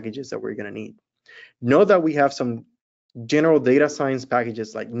Python packages that we're going to need. Note that we have some general data science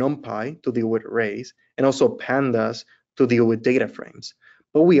packages like NumPy to deal with arrays and also pandas to deal with data frames.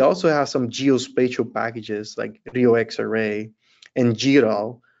 But we also have some geospatial packages like RioXArray and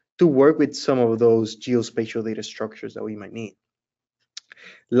GRAL to work with some of those geospatial data structures that we might need.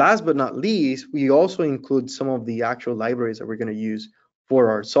 Last but not least, we also include some of the actual libraries that we're going to use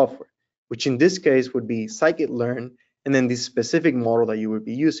for our software, which in this case would be scikit-learn and then the specific model that you would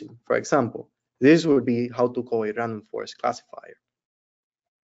be using. For example, this would be how to call a random forest classifier.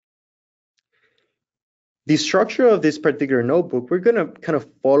 The structure of this particular notebook, we're going to kind of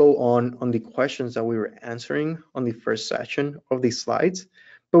follow on the questions that we were answering on the first section of these slides,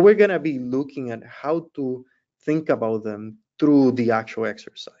 but we're going to be looking at how to think about them through the actual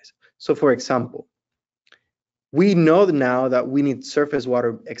exercise. So for example, we know now that we need surface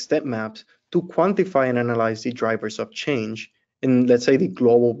water extent maps to quantify and analyze the drivers of change in, let's say, the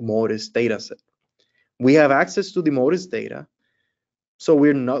global MODIS dataset. We have access to the MODIS data, so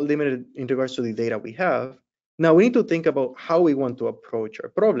we're not limited in regards to the data we have. Now we need to think about how we want to approach our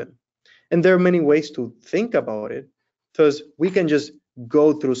problem. And there are many ways to think about it, because we can just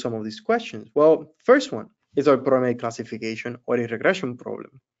go through some of these questions. Well, first one, is our problem a classification or a regression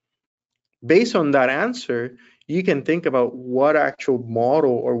problem? Based on that answer, you can think about what actual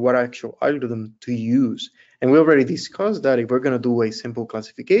model or what actual algorithm to use. And we already discussed that if we're going to do a simple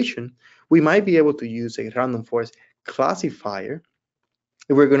classification, we might be able to use a random forest classifier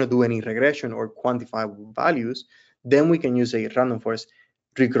if we're going to do any regression or quantifiable values, then we can use a random forest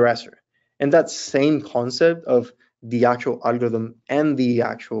regressor. And that same concept of the actual algorithm and the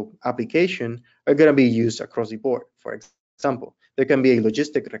actual application are going to be used across the board. For example, there can be a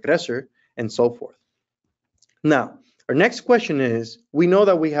logistic regressor and so forth. Now, our next question is, we know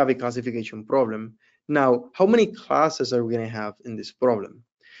that we have a classification problem. Now, how many classes are we going to have in this problem?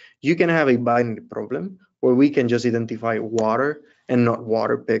 You can have a binary problem where we can just identify water and not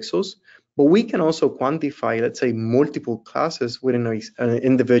water pixels, but we can also quantify, let's say, multiple classes within an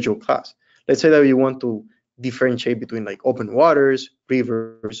individual class. Let's say that you want to differentiate between like open waters,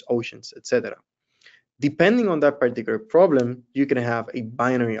 rivers, oceans, etc. Depending on that particular problem, you can have a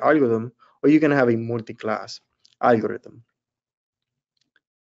binary algorithm or you can have a multi-class algorithm.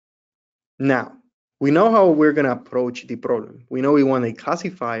 Now, we know how we're going to approach the problem. We know we want a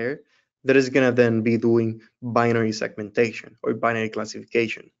classifier that is going to then be doing binary segmentation or binary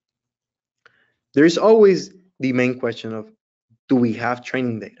classification. There's always the main question of, do we have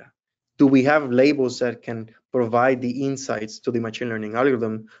training data? Do we have labels that can provide the insights to the machine learning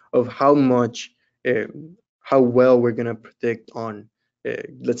algorithm of how much, how well we're going to predict on,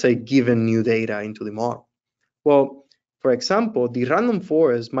 let's say, given new data into the model? Well, for example, the random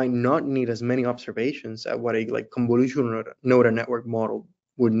forest might not need as many observations as what a convolutional neural network model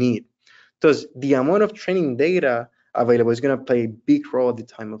would need. Because the amount of training data available is going to play a big role at the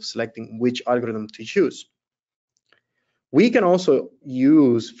time of selecting which algorithm to choose. We can also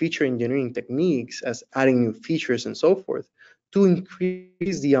use feature engineering techniques as adding new features and so forth to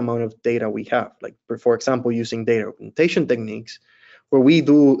increase the amount of data we have. Like, for example, using data augmentation techniques, where we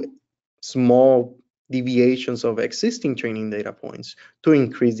do small deviations of existing training data points to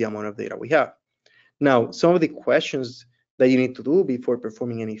increase the amount of data we have. Now, some of the questions that you need to do before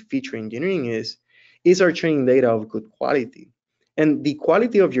performing any feature engineering is our training data of good quality? And the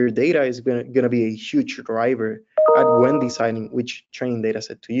quality of your data is going to be a huge driver at when deciding which training data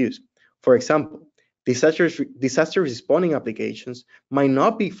set to use. For example, disaster responding applications might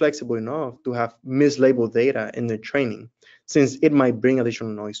not be flexible enough to have mislabeled data in their training, since it might bring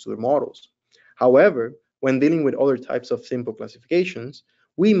additional noise to their models. However, when dealing with other types of simple classifications,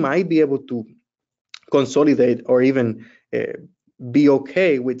 we might be able to consolidate or even be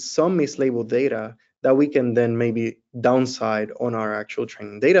okay with some mislabeled data that we can then maybe downside on our actual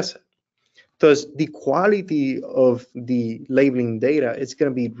training data set. Thus, the quality of the labeling data is going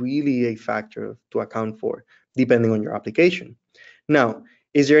to be really a factor to account for, depending on your application. Now,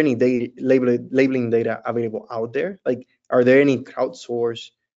 is there any labeling data available out there? Like, are there any crowdsourced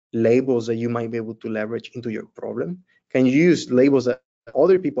labels that you might be able to leverage into your problem? Can you use labels that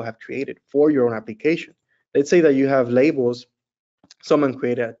other people have created for your own application? Let's say that you have labels, someone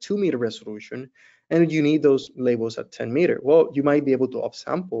created a 2-meter resolution, and you need those labels at 10 meter. Well, you might be able to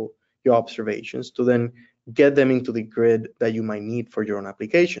upsample your observations to then get them into the grid that you might need for your own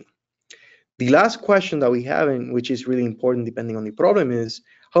application. The last question that we have, and which is really important depending on the problem, is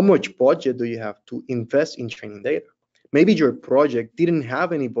how much budget do you have to invest in training data? Maybe your project didn't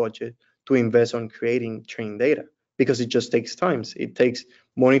have any budget to invest on creating training data because it just takes time. It takes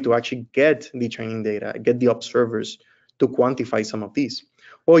money to actually get the training data, get the observers to quantify some of these.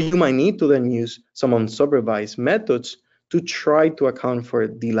 Or you might need to then use some unsupervised methods to try to account for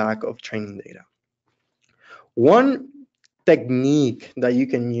the lack of training data. One technique that you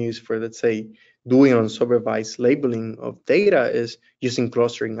can use for, let's say, doing unsupervised labeling of data is using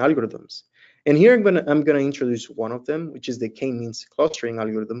clustering algorithms. And here I'm gonna introduce one of them, which is the k-means clustering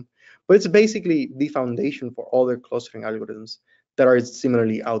algorithm, but it's basically the foundation for other clustering algorithms that are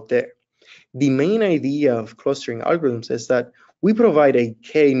similarly out there. The main idea of clustering algorithms is that we provide a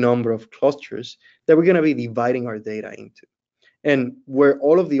k number of clusters that we're gonna be dividing our data into. And where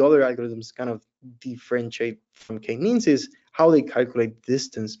all of the other algorithms kind of differentiate from k-means is how they calculate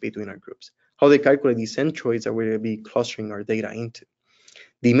distance between our groups, how they calculate the centroids that we're going to be clustering our data into.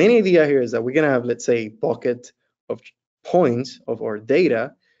 The main idea here is that we're going to have, let's say, a bucket of points of our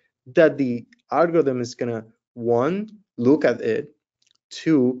data that the algorithm is going to, 1, look at it,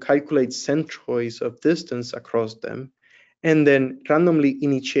 2, calculate centroids of distance across them, and then randomly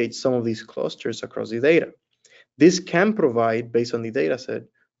initiate some of these clusters across the data. This can provide, based on the data set,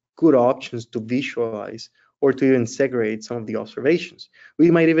 good options to visualize or to even segregate some of the observations. We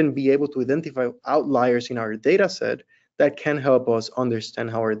might even be able to identify outliers in our data set that can help us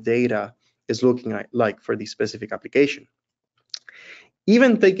understand how our data is looking like for the specific application.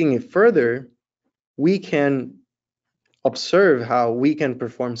 Even taking it further, we can observe how we can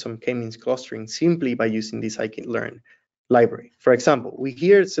perform some k-means clustering simply by using the scikit-learn library. For example, we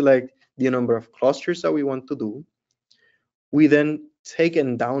here select the number of clusters that we want to do. We then take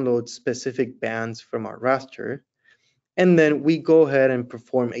and download specific bands from our raster, and then we go ahead and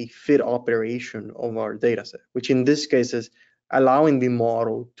perform a fit operation of our dataset, which in this case is allowing the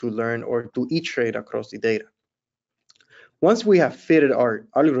model to learn or to iterate across the data. Once we have fitted our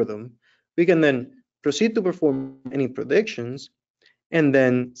algorithm, we can then proceed to perform any predictions. And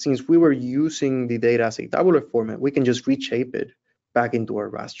then since we were using the data as a tabular format, we can just reshape it back into our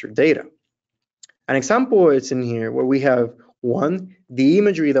raster data. An example is in here where we have the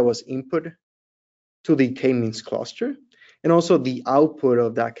imagery that was input to the k-means cluster, and also the output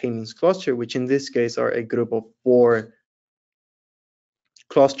of that k-means cluster, which in this case are a group of 4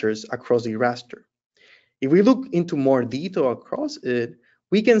 clusters across the raster. If we look into more detail across it,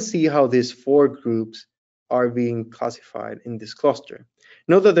 we can see how these 4 groups are being classified in this cluster.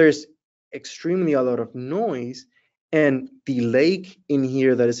 Note that there's extremely a lot of noise, and the lake in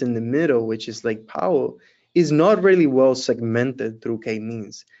here that is in the middle, which is Lake Powell, is not really well segmented through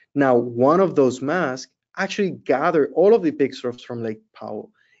k-means. Now, one of those masks actually gather all of the pixels from Lake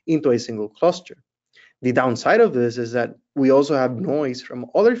Powell into a single cluster. The downside of this is that we also have noise from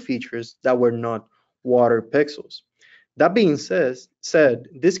other features that were not water pixels. That being said,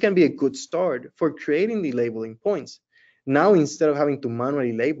 this can be a good start for creating the labeling points. Now, instead of having to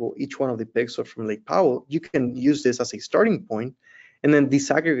manually label each one of the pixels from Lake Powell, you can use this as a starting point and then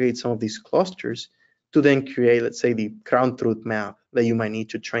disaggregate some of these clusters to then create, let's say, the ground truth map that you might need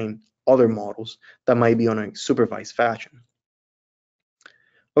to train other models that might be on a supervised fashion.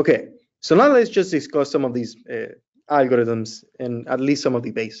 Okay, so now let's just discuss some of these algorithms and at least some of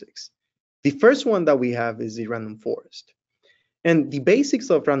the basics. The first one that we have is the random forest. And the basics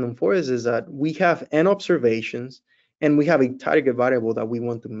of random forest is that we have n observations and we have a target variable that we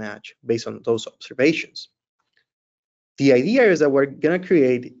want to match based on those observations. The idea is that we're gonna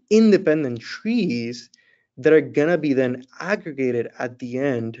create independent trees that are gonna be then aggregated at the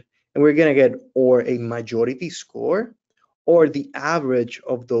end, and we're gonna get or a majority score or the average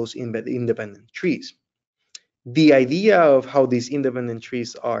of those independent trees. The idea of how these independent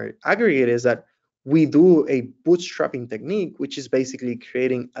trees are aggregated is that we do a bootstrapping technique, which is basically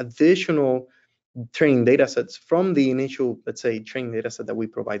creating additional training data sets from the initial, let's say, training data set that we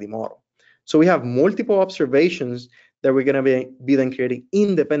provide the model. So we have multiple observations that we're going to be then creating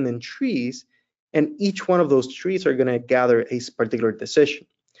independent trees, and each one of those trees are going to gather a particular decision.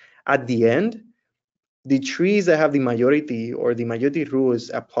 At the end, the trees that have the majority or the majority rule is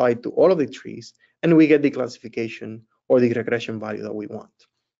applied to all of the trees, and we get the classification or the regression value that we want.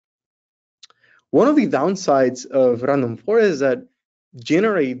 One of the downsides of random forest is that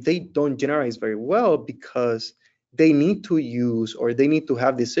they don't generalize very well because they need to use or they need to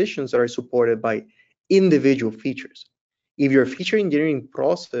have decisions that are supported by individual features. If your feature engineering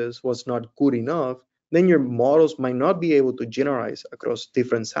process was not good enough, then your models might not be able to generalize across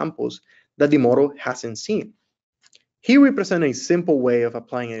different samples that the model hasn't seen. Here we present a simple way of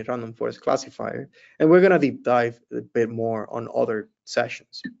applying a random forest classifier, and we're going to deep dive a bit more on other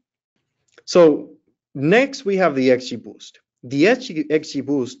sessions. So next we have the XGBoost. The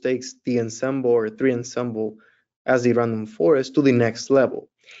XGBoost takes the ensemble or 3 ensemble as the random forest to the next level.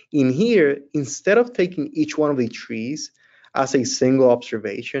 In here, instead of taking each one of the trees as a single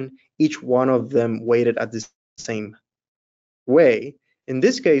observation, each one of them weighted at the same way, in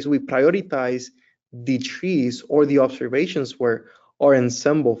this case, we prioritize the trees or the observations where our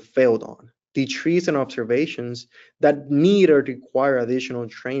ensemble failed on, the trees and observations that need or require additional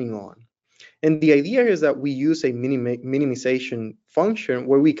training on. And the idea is that we use a minimization function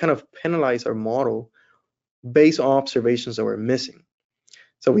where we kind of penalize our model based on observations that we're missing.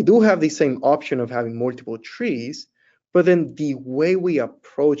 So we do have the same option of having multiple trees, but then the way we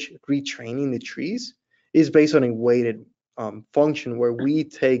approach retraining the trees is based on a weighted function where we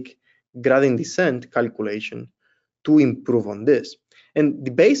take gradient descent calculation to improve on this. And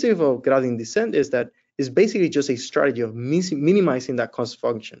the basic of gradient descent is that it's basically just a strategy of minimizing that cost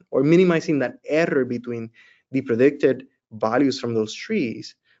function or minimizing that error between the predicted values from those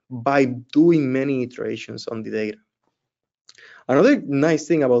trees by doing many iterations on the data. Another nice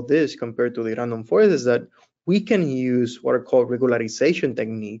thing about this compared to the random forest is that we can use what are called regularization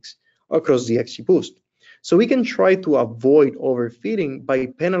techniques across the XGBoost. So we can try to avoid overfitting by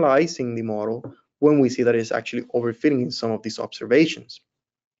penalizing the model when we see that it's actually overfitting in some of these observations.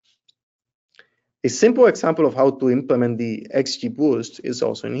 A simple example of how to implement the XGBoost is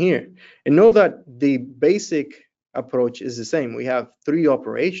also in here. And know that the basic approach is the same. We have 3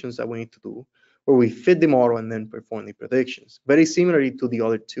 operations that we need to do where we fit the model and then perform the predictions, very similarly to the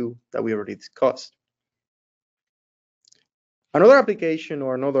other 2 that we already discussed. Another application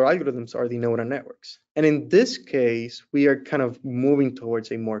or another algorithms are the neural networks. And in this case, we are kind of moving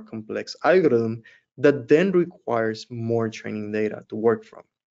towards a more complex algorithm that then requires more training data to work from.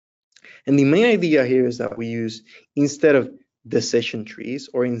 And the main idea here is that we use, instead of decision trees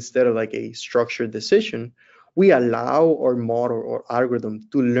or instead of like a structured decision, we allow our model or algorithm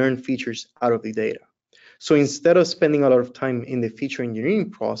to learn features out of the data. So instead of spending a lot of time in the feature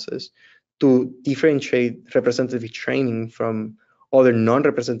engineering process to differentiate representative training from other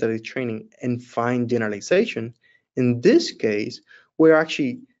non-representative training and find generalization, in this case, we're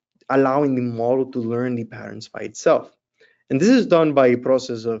actually allowing the model to learn the patterns by itself. And this is done by a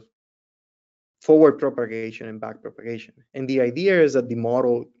process of forward propagation and back propagation. And the idea is that the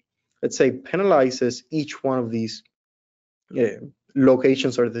model, let's say, penalizes each one of these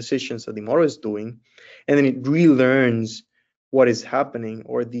locations or decisions that the model is doing, and then it relearns what is happening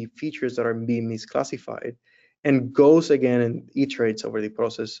or the features that are being misclassified, and goes again and iterates over the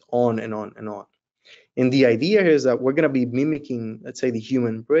process on and on and on. And the idea is that we're going to be mimicking, let's say, the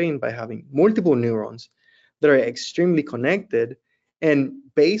human brain by having multiple neurons that are extremely connected, and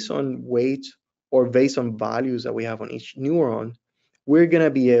based on weight or based on values that we have on each neuron, we're going to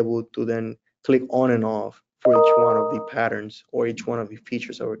be able to then click on and off for each one of the patterns or each one of the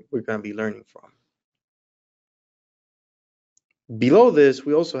features that we're going to be learning from. Below this,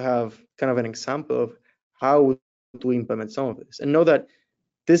 we also have kind of an example of how to implement some of this. And know that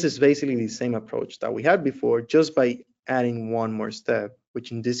this is basically the same approach that we had before, just by adding one more step,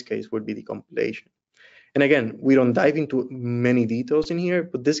 which in this case would be the compilation. And again, we don't dive into many details in here,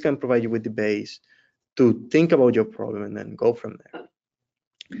 but this can provide you with the base to think about your problem and then go from there.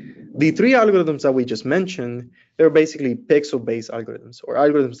 The three algorithms that we just mentioned, they're basically pixel-based algorithms, or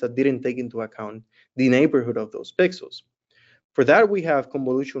algorithms that didn't take into account the neighborhood of those pixels. For that, we have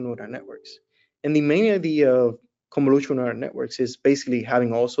convolutional neural networks. And the main idea of convolutional neural networks is basically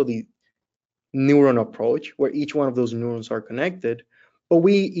having also the neuron approach, where each one of those neurons are connected, but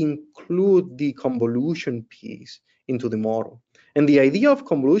we include the convolution piece into the model. And the idea of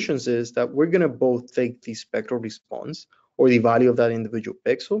convolutions is that we're going to both take the spectral response or the value of that individual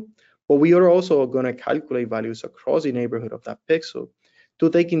pixel, but we are also going to calculate values across the neighborhood of that pixel to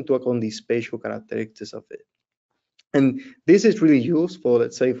take into account the spatial characteristics of it. And this is really useful,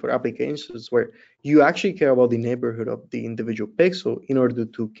 let's say, for applications where you actually care about the neighborhood of the individual pixel in order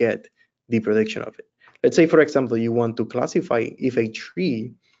to get the prediction of it. Let's say, for example, you want to classify if a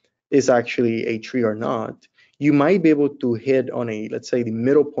tree is actually a tree or not. You might be able to hit on a, let's say, the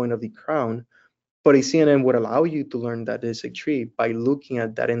middle point of the crown, but a CNN would allow you to learn that it's a tree by looking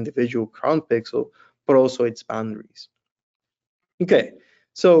at that individual crown pixel, but also its boundaries. Okay,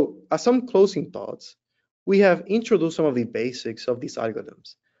 so as some closing thoughts, we have introduced some of the basics of these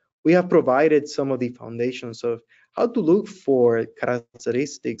algorithms. We have provided some of the foundations of how to look for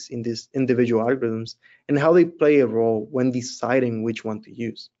characteristics in these individual algorithms and how they play a role when deciding which one to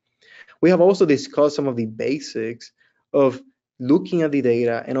use. We have also discussed some of the basics of looking at the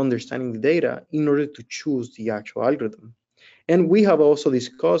data and understanding the data in order to choose the actual algorithm. And we have also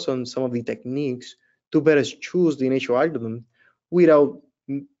discussed on some of the techniques to better choose the initial algorithm without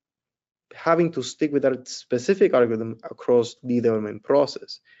having to stick with that specific algorithm across the development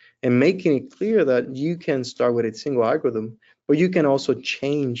process, and making it clear that you can start with a single algorithm, but you can also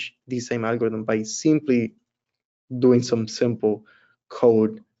change the same algorithm by simply doing some simple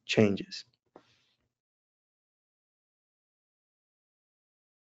code changes.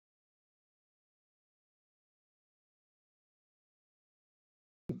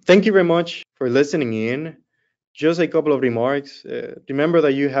 Thank you very much for listening in. Just a couple of remarks. Remember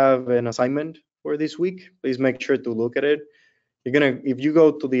that you have an assignment for this week. Please make sure to look at it. If you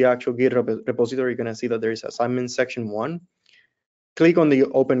go to the actual GitHub repository, you're gonna see that there is assignment section 1. Click on the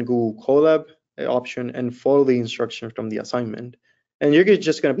Open Google Colab option and follow the instructions from the assignment. And you're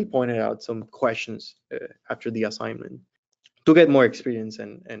just gonna be pointed out some questions after the assignment to get more experience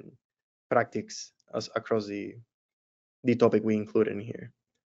and practice across the topic we included in here.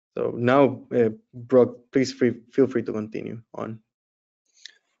 So now, Brooke, please feel free to continue on.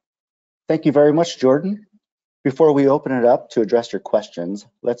 Thank you very much, Jordan. Before we open it up to address your questions,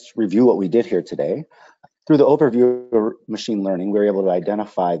 let's review what we did here today. Through the overview of machine learning, we were able to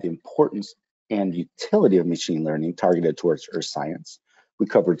identify the importance and utility of machine learning targeted towards earth science. We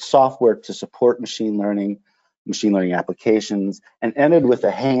covered software to support machine learning applications, and ended with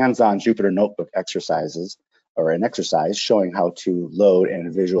a hands-on Jupyter notebook exercise showing how to load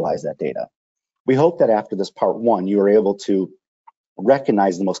and visualize that data. We hope that after this part 1, you were able to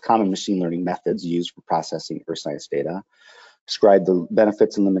recognize the most common machine learning methods used for processing earth science data, describe the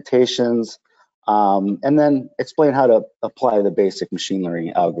benefits and limitations, and then explain how to apply the basic machine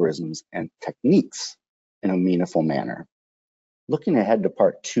learning algorithms and techniques in a meaningful manner. Looking ahead to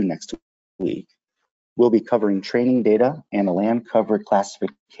part 2 next week, we'll be covering training data and a land cover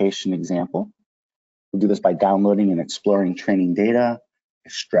classification example. We'll do this by downloading and exploring training data,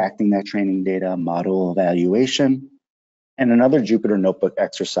 extracting that training data, model evaluation, and another Jupyter Notebook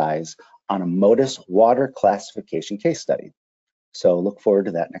exercise on a Modus water classification case study. So look forward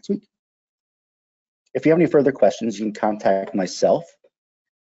to that next week. If you have any further questions, you can contact myself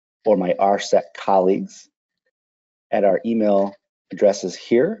or my ARSET colleagues at our email addresses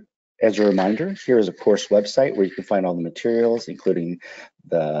here. As a reminder, here is a course website where you can find all the materials, including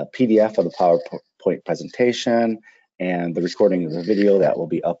the PDF of the PowerPoint presentation and the recording of the video that will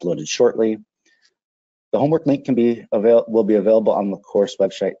be uploaded shortly. The homework link will be available on the course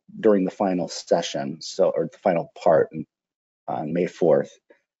website during the final session, or the final part on May 4th.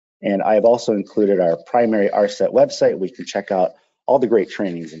 And I have also included our primary ARSET website where you can check out all the great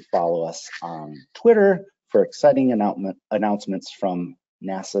trainings and follow us on Twitter for exciting announcements from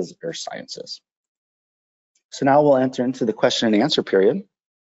NASA's Earth Sciences. So now we'll enter into the question and answer period.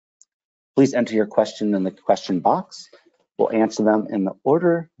 Please enter your question in the question box. We'll answer them in the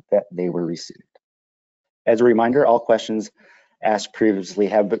order that they were received. As a reminder, all questions asked previously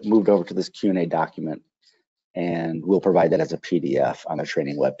have been moved over to this Q&A document, and we'll provide that as a PDF on the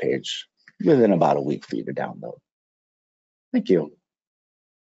training webpage within about a week for you to download. Thank you.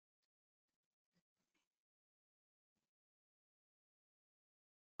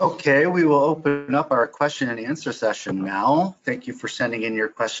 Okay, we will open up our question and answer session now. Thank you for sending in your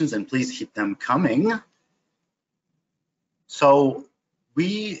questions, and please keep them coming. So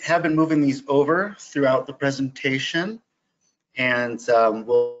we have been moving these over throughout the presentation, and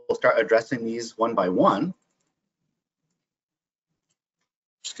we'll start addressing these one by one.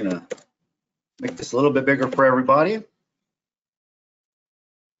 Just gonna make this a little bit bigger for everybody.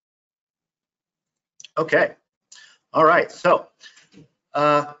 Okay, all right, so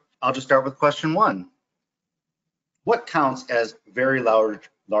I'll just start with question 1. What counts as very large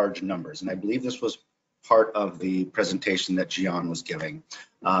numbers? And I believe this was part of the presentation that Jian was giving.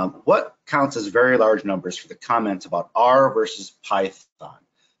 What counts as very large numbers for the comments about R versus Python?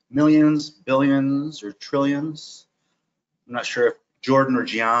 Millions, billions, or trillions? I'm not sure if Jordan or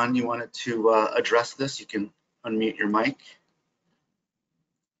Jian, you wanted to address this. You can unmute your mic.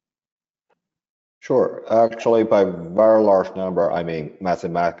 Sure. Actually, by very large number, I mean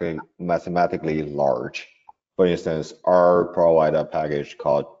mathematically large. For instance, R provide a package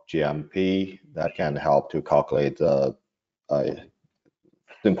called GMP that can help to calculate a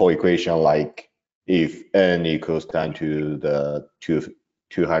simple equation like if n equals 10 to the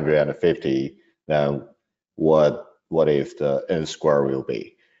 250, then what if the n square will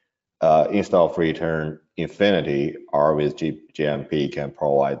be? Instead of return infinity, R with GMP can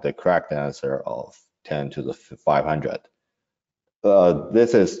provide the correct answer of 10 to the 500.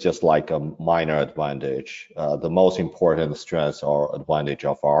 This is just like a minor advantage. The most important strength or advantage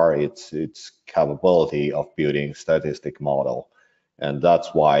of R is its capability of building statistic model. And that's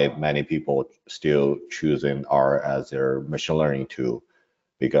why many people still choosing R as their machine learning tool,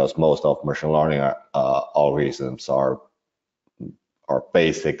 because most of machine learning algorithms are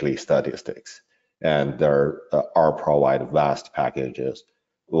basically statistics, and there are provide vast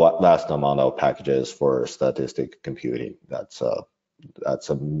amount of packages for statistic computing. That's a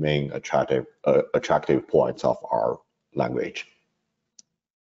main attractive points of our language.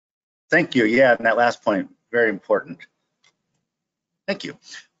 Thank you. Yeah, and that last point, very important. Thank you.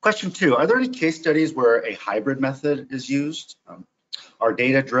 Question 2, are there any case studies where a hybrid method is used? Are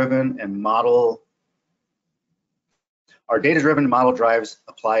data-driven model drives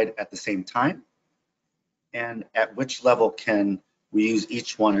applied at the same time? And at which level can we use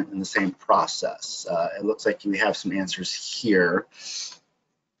each one in the same process? It looks like we have some answers here.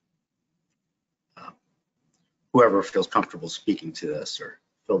 Whoever feels comfortable speaking to this or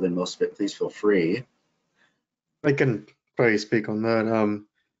filled in most of it, please feel free. I can probably speak on that.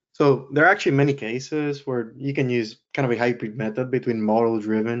 So there are actually many cases where you can use kind of a hybrid method between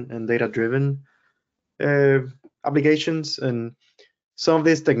model-driven and data-driven applications, and some of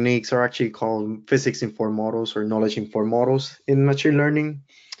these techniques are actually called physics-informed models or knowledge-informed models in machine learning.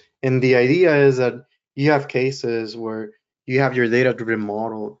 And the idea is that you have cases where you have your data-driven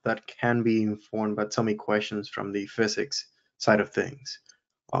model that can be informed by some equations from the physics side of things.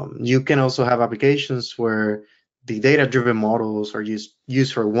 You can also have applications where the data-driven models are used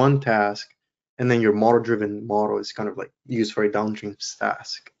for one task, and then your model-driven model is kind of like used for a downstream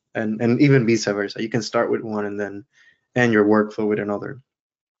task, and even vice versa. You can start with one and then end your workflow with another.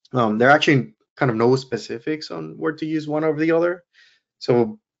 There are actually kind of know specifics on where to use one or the other.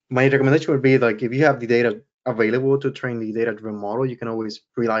 So my recommendation would be like, if you have the data available to train the data-driven model, you can always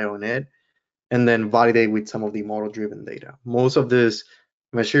rely on it and then validate with some of the model-driven data. Most of this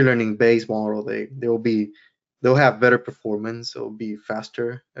machine learning-based model, they'll have better performance, it'll be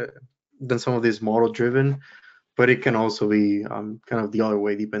faster than some of these model-driven, but it can also be kind of the other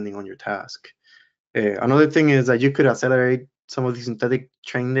way depending on your task. Another thing is that you could accelerate some of the synthetic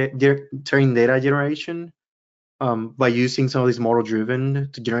training data generation by using some of these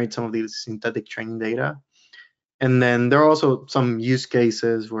model-driven to generate some of these synthetic training data. And then there are also some use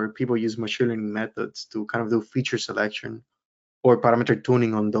cases where people use machine learning methods to kind of do feature selection or parameter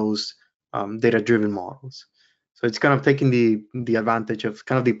tuning on those data-driven models. So it's kind of taking the advantage of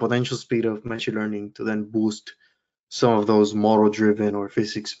kind of the potential speed of machine learning to then boost some of those model-driven or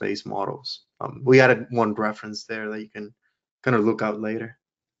physics-based models. We added one reference there that you can kind of look out later.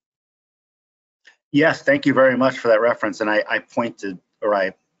 Yes, thank you very much for that reference. And I pointed, or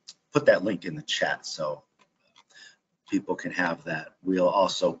I put that link in the chat so people can have that. We'll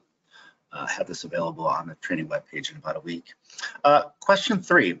also have this available on the training webpage in about a week. Question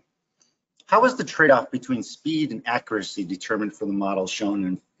 3, how is the trade-off between speed and accuracy determined for the model shown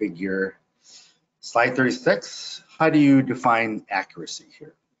in figure slide 36? How do you define accuracy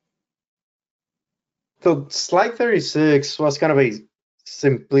here? So slide 36 was kind of a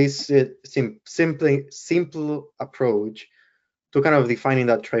simple approach to kind of defining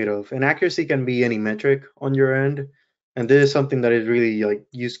that trade-off. And accuracy can be any metric on your end. And this is something that is really like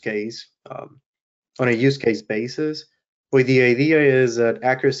use case, on a use case basis. But the idea is that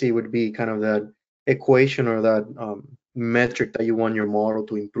accuracy would be kind of that equation or that metric that you want your model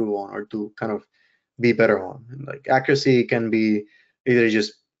to improve on or to kind of be better on. And like accuracy can be either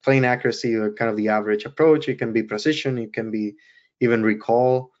just plain accuracy or kind of the average approach. It can be precision. It can be even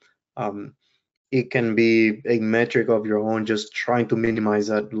recall. It can be a metric of your own, just trying to minimize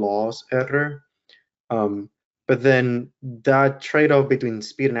that loss error. But then that trade-off between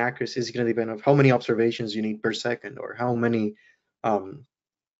speed and accuracy is going to depend on how many observations you need per second, or how many,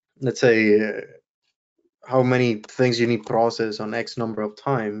 let's say, how many things you need process on X number of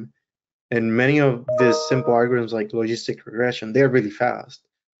time. And many of these simple algorithms like logistic regression, they're really fast,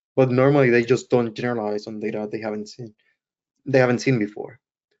 but normally they just don't generalize on data they haven't seen before.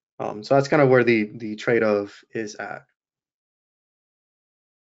 So that's kind of where the trade-off is at.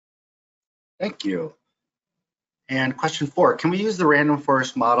 Thank you. And question 4, can we use the random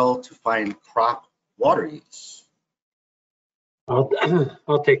forest model to find crop water use?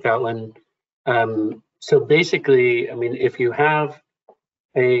 I'll take that one. So basically, I mean, if you have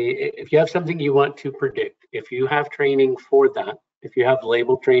something you want to predict, if you have training for that, if you have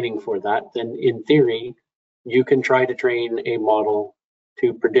label training for that, then in theory, you can try to train a model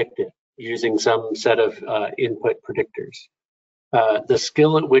to predict it using some set of input predictors. The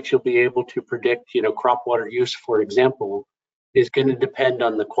skill at which you'll be able to predict, crop water use, for example, is going to depend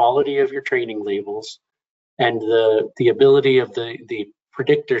on the quality of your training labels and the ability of the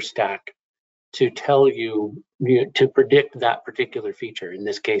predictor stack to tell you, to predict that particular feature, in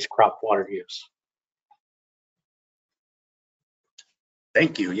this case, crop water use.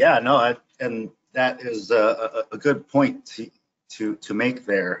 Thank you. Yeah, no, and that is a good point to make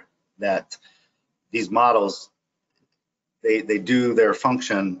there, that these models, they do their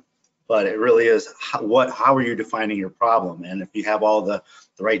function, but it really is how are you defining your problem? And if you have all the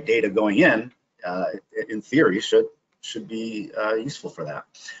right data going in theory, should be useful for that.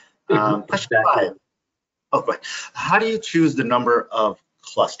 Question 5. Oh, go ahead. How do you choose the number of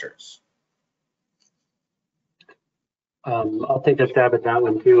clusters? I'll take a stab at that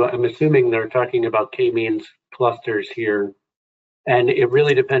one too. I'm assuming they're talking about k-means clusters here, and it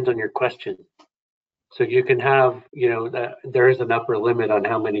really depends on your question. So you can have, there is an upper limit on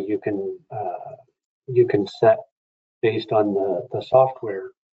how many you can set based on the software.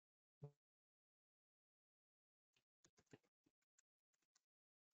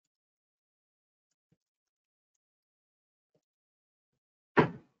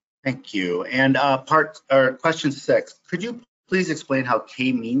 Thank you. And question 6, could you please explain how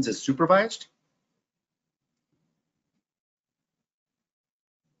k-means is supervised?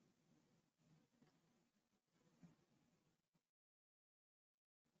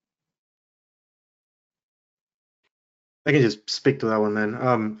 I can just speak to that one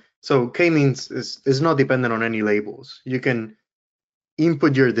then. So k-means is not dependent on any labels. You can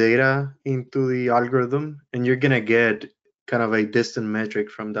input your data into the algorithm, and you're gonna get kind of a distant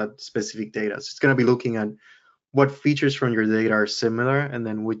metric from that specific data. So it's gonna be looking at what features from your data are similar, and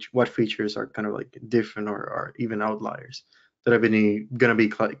then what features are kind of like different or even outliers. that are going to be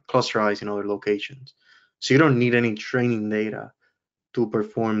clusterized in other locations. So you don't need any training data to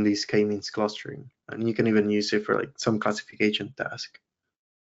perform these k-means clustering, and you can even use it for like some classification task.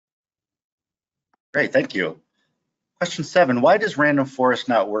 Great, thank you. Question 7, why does random forest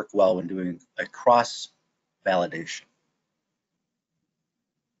not work well when doing a cross validation?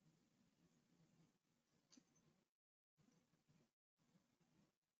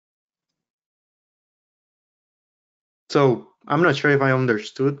 So I'm not sure if I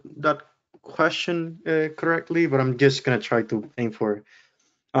understood that question correctly, but I'm just gonna try to aim for it.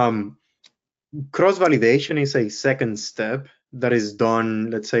 Cross-validation is a second step that is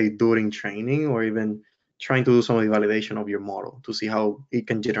done, let's say, during training, or even trying to do some of the validation of your model to see how it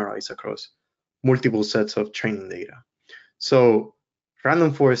can generalize across multiple sets of training data. So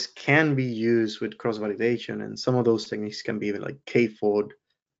random forest can be used with cross-validation, and some of those techniques can be like k-fold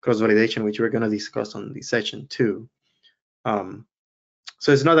cross-validation, which we're gonna discuss on the session 2.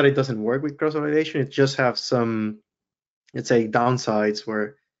 So it's not that it doesn't work with cross-validation, it just have some, let's say, downsides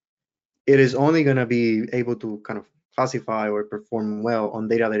where it is only going to be able to kind of classify or perform well on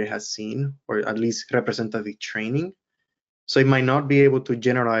data that it has seen, or at least representative training. So it might not be able to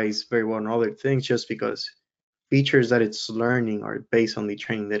generalize very well on other things just because features that it's learning are based on the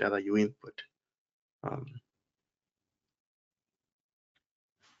training data that you input.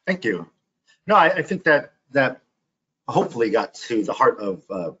 Thank you. No, I think that hopefully got to the heart of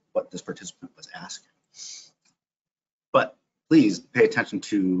what this participant was asking. But please pay attention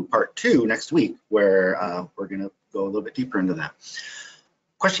to part 2 next week, where we're going to go a little bit deeper into that.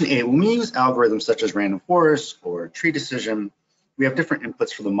 Question 8, when we use algorithms such as random forest or tree decision, we have different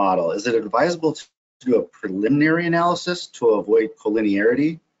inputs for the model. Is it advisable to do a preliminary analysis to avoid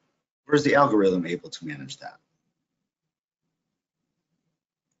collinearity, or is the algorithm able to manage that?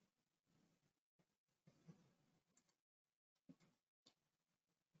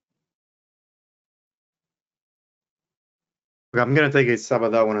 I'm going to take a stab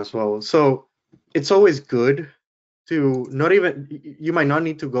at that one as well. So it's always good to not even, you might not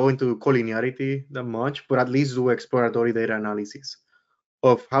need to go into collinearity that much, but at least do exploratory data analysis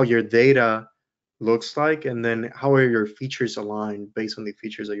of how your data looks like, and then how are your features aligned based on the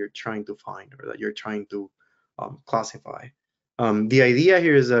features that you're trying to find or that you're trying to classify. The idea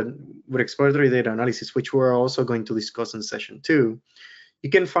here is that with exploratory data analysis, which we're also going to discuss in session 2, you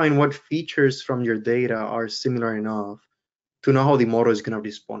can find what features from your data are similar enough to know how the model is going to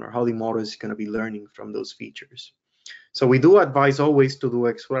respond or how the model is going to be learning from those features. So we do advise always to do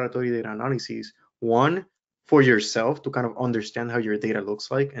exploratory data analysis, one, for yourself to kind of understand how your data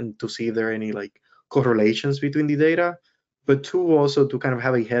looks like and to see if there are any like correlations between the data, but two, also to kind of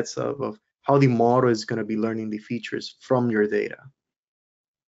have a heads up of how the model is going to be learning the features from your data.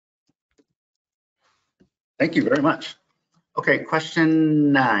 Thank you very much. Okay,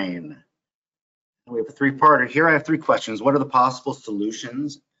 question 9. We have a 3-parter. Here I have 3 questions. What are the possible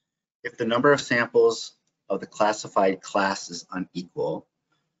solutions if the number of samples of the classified class is unequal?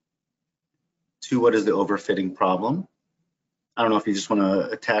 2, what is the overfitting problem? I don't know if you just want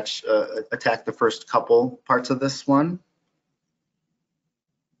to attack the first couple parts of this one.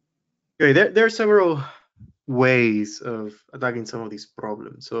 Okay, there are several ways of attacking some of these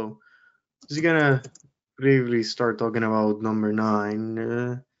problems. So just gonna briefly start talking about number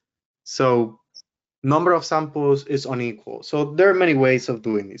 9. So number of samples is unequal. So there are many ways of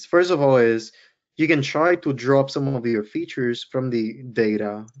doing this. First of all is you can try to drop some of your features from the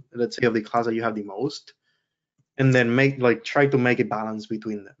data, let's say of the class that you have the most, and then try to make a balance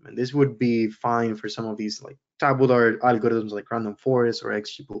between them. And this would be fine for some of these like tabular algorithms like random forest or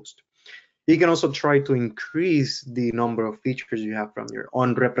XGBoost. You can also try to increase the number of features you have from your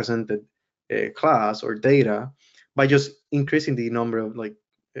unrepresented class or data by just increasing the number of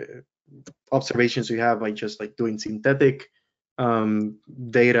observations you have by just like doing synthetic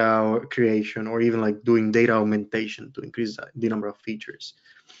data creation, or even like doing data augmentation to increase the number of features.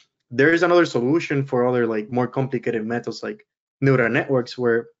 There is another solution for other like more complicated methods like neural networks,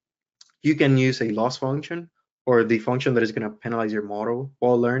 where you can use a loss function or the function that is going to penalize your model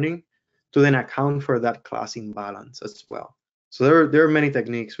while learning to then account for that class imbalance as well. So there are many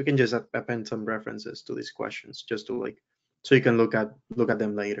techniques. We can just append some references to these questions just to so you can look at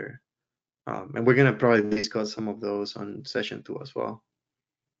them later. And we're going to probably discuss some of those on session 2 as well.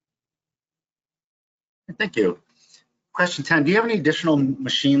 Thank you. Question 10, do you have any additional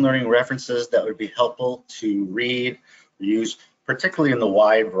machine learning references that would be helpful to read or use, particularly in the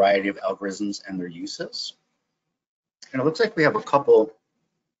wide variety of algorithms and their uses? And it looks like we have a couple.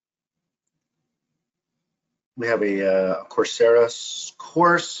 We have a Coursera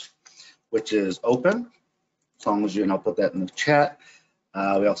course, which is open. as long as I'll put that in the chat.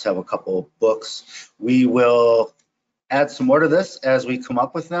 We also have a couple of books. We will add some more to this as we come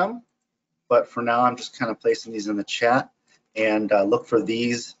up with them, but for now I'm just kind of placing these in the chat, and look for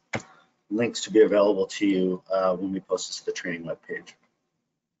these links to be available to you when we post this to the training webpage.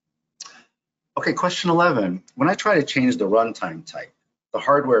 Okay, question 11. When I try to change the runtime type, the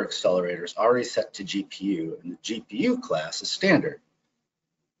hardware accelerator is already set to GPU and the GPU class is standard.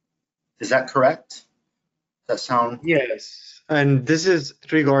 Is that correct? Does that sound? Yes, and this is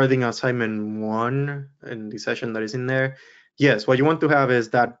regarding assignment 1 in the session that is in there. Yes, what you want to have is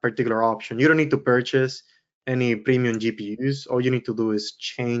that particular option. You don't need to purchase any premium GPUs. All you need to do is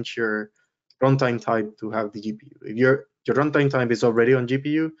change your runtime type to have the GPU. If your runtime type is already on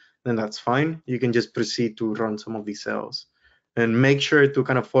GPU, then that's fine. You can just proceed to run some of these cells. And make sure to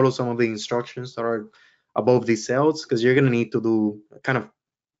kind of follow some of the instructions that are above these cells, because you're going to need to do kind of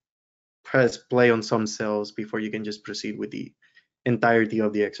press play on some cells before you can just proceed with the entirety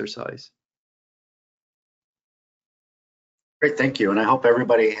of the exercise. Great, thank you. And I hope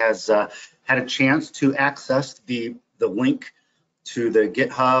everybody has had a chance to access the link to the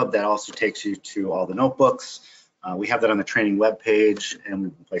GitHub that also takes you to all the notebooks. We have that on the training webpage, and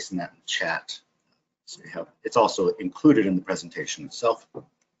we've been placing that in the chat. So it's also included in the presentation itself.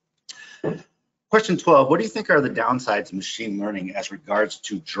 Question 12, what do you think are the downsides of machine learning as regards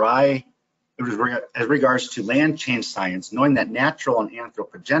to land change science, knowing that natural and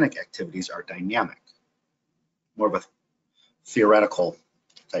anthropogenic activities are dynamic? More of a theoretical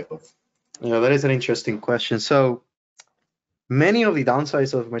type of. Yeah, that is an interesting question. So many of the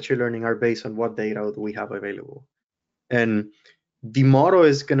downsides of machine learning are based on what data we have available. And the model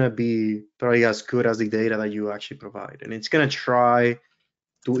is going to be probably as good as the data that you actually provide. And it's going to try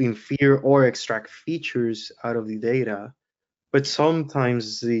to infer or extract features out of the data. But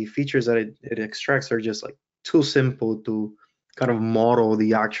sometimes the features that it extracts are just like too simple to kind of model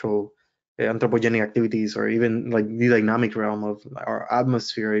the actual anthropogenic activities or even like the dynamic realm of our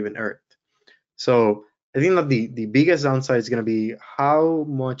atmosphere, even Earth. So I think that the biggest downside is going to be how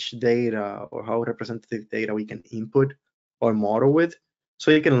much data or how representative data we can input or model with, so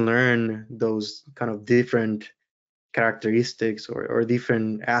you can learn those kind of different characteristics or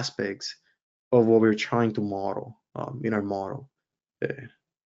different aspects of what we're trying to model in our model.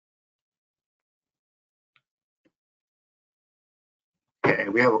 Okay,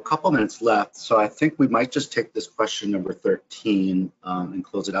 we have a couple minutes left, so I think we might just take this question number 13 and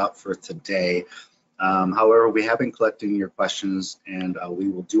close it out for today. However, we have been collecting your questions, and we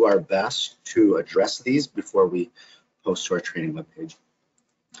will do our best to address these before we post to our training webpage.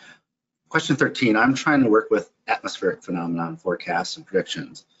 Question 13, I'm trying to work with atmospheric phenomenon forecasts and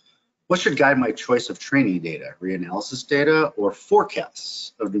predictions. What should guide my choice of training data, reanalysis data, or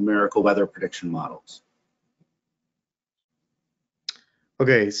forecasts of numerical weather prediction models?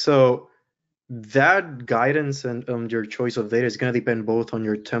 Okay, so that guidance and your choice of data is going to depend both on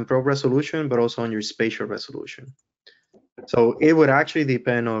your temporal resolution, but also on your spatial resolution. So it would actually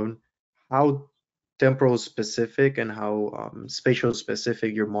depend on how temporal specific and how spatial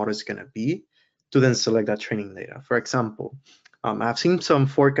specific your model is going to be to then select that training data. For example, I've seen some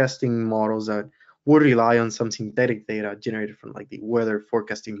forecasting models that would rely on some synthetic data generated from like the weather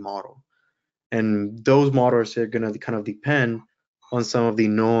forecasting model. And those models are going to kind of depend on some of the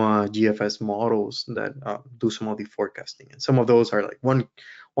NOAA GFS models that do some of the forecasting. And some of those are like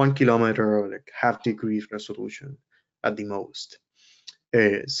one kilometer or like half degree resolution at the most.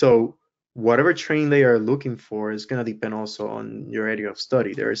 So whatever training they are looking for is going to depend also on your area of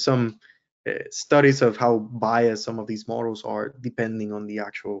study. There are some studies of how biased some of these models are depending on the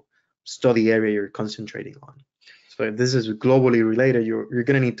actual study area you're concentrating on. So if this is globally related, you're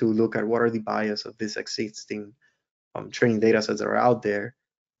going to need to look at what are the bias of this existing training data sets that are out there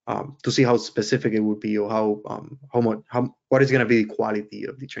to see how specific it would be or what is going to be the quality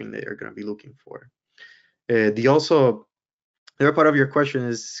of the training that you're going to be looking for. The other part of your question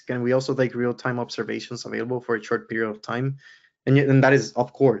is, can we also take real-time observations available for a short period of time? And that is,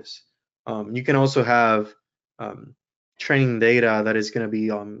 of course. You can also have training data that is going to be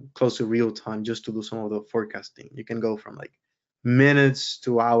close to real time just to do some of the forecasting. You can go from like minutes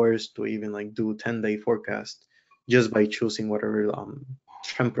to hours to even like do 10-day forecast just by choosing whatever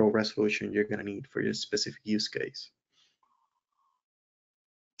temporal resolution you're going to need for your specific use case.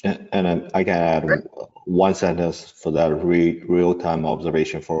 And I can add one sentence for that real-time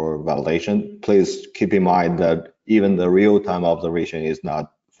observation for validation. Please keep in mind that even the real-time observation is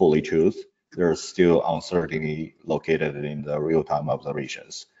not fully truth. There's still uncertainty located in the real-time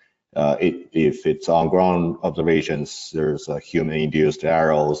observations. If it's on-ground observations, there's human-induced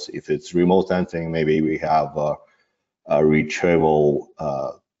errors. If it's remote sensing, maybe we have retrieval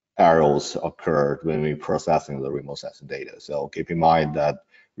errors occurred when we processing the remote sensing data. So keep in mind that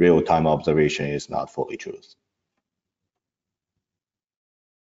real-time observation is not fully true.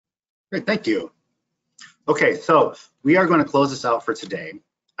 Great, thank you. Okay, so we are going to close this out for today.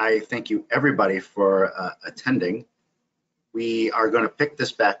 I thank you everybody for attending. We are going to pick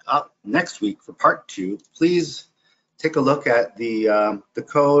this back up next week for part 2. Please take a look at the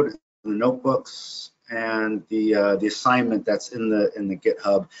code, the notebooks, and the assignment that's in the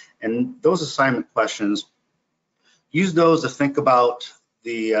GitHub. And those assignment questions, use those to think about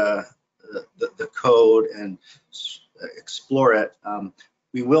the code and explore it.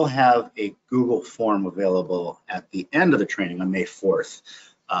 We will have a Google form available at the end of the training on May 4th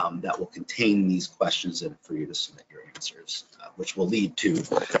that will contain these questions in it for you to submit your answers, which will lead to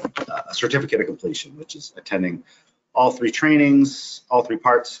a certificate of completion, which is attending all 3 trainings, all 3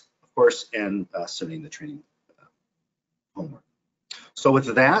 parts, of course, and submitting the training homework. So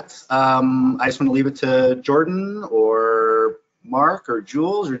with that, I just want to leave it to Jordan or Mark or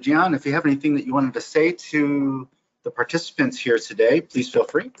Jules or Jian. If you have anything that you wanted to say to the participants here today, please feel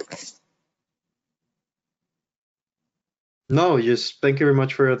free. No, just thank you very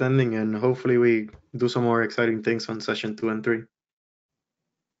much for attending, and hopefully we do some more exciting things on session 2 and 3.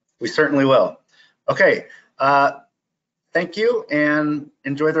 We certainly will. Okay, thank you and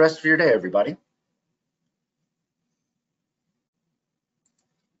enjoy the rest of your day, everybody.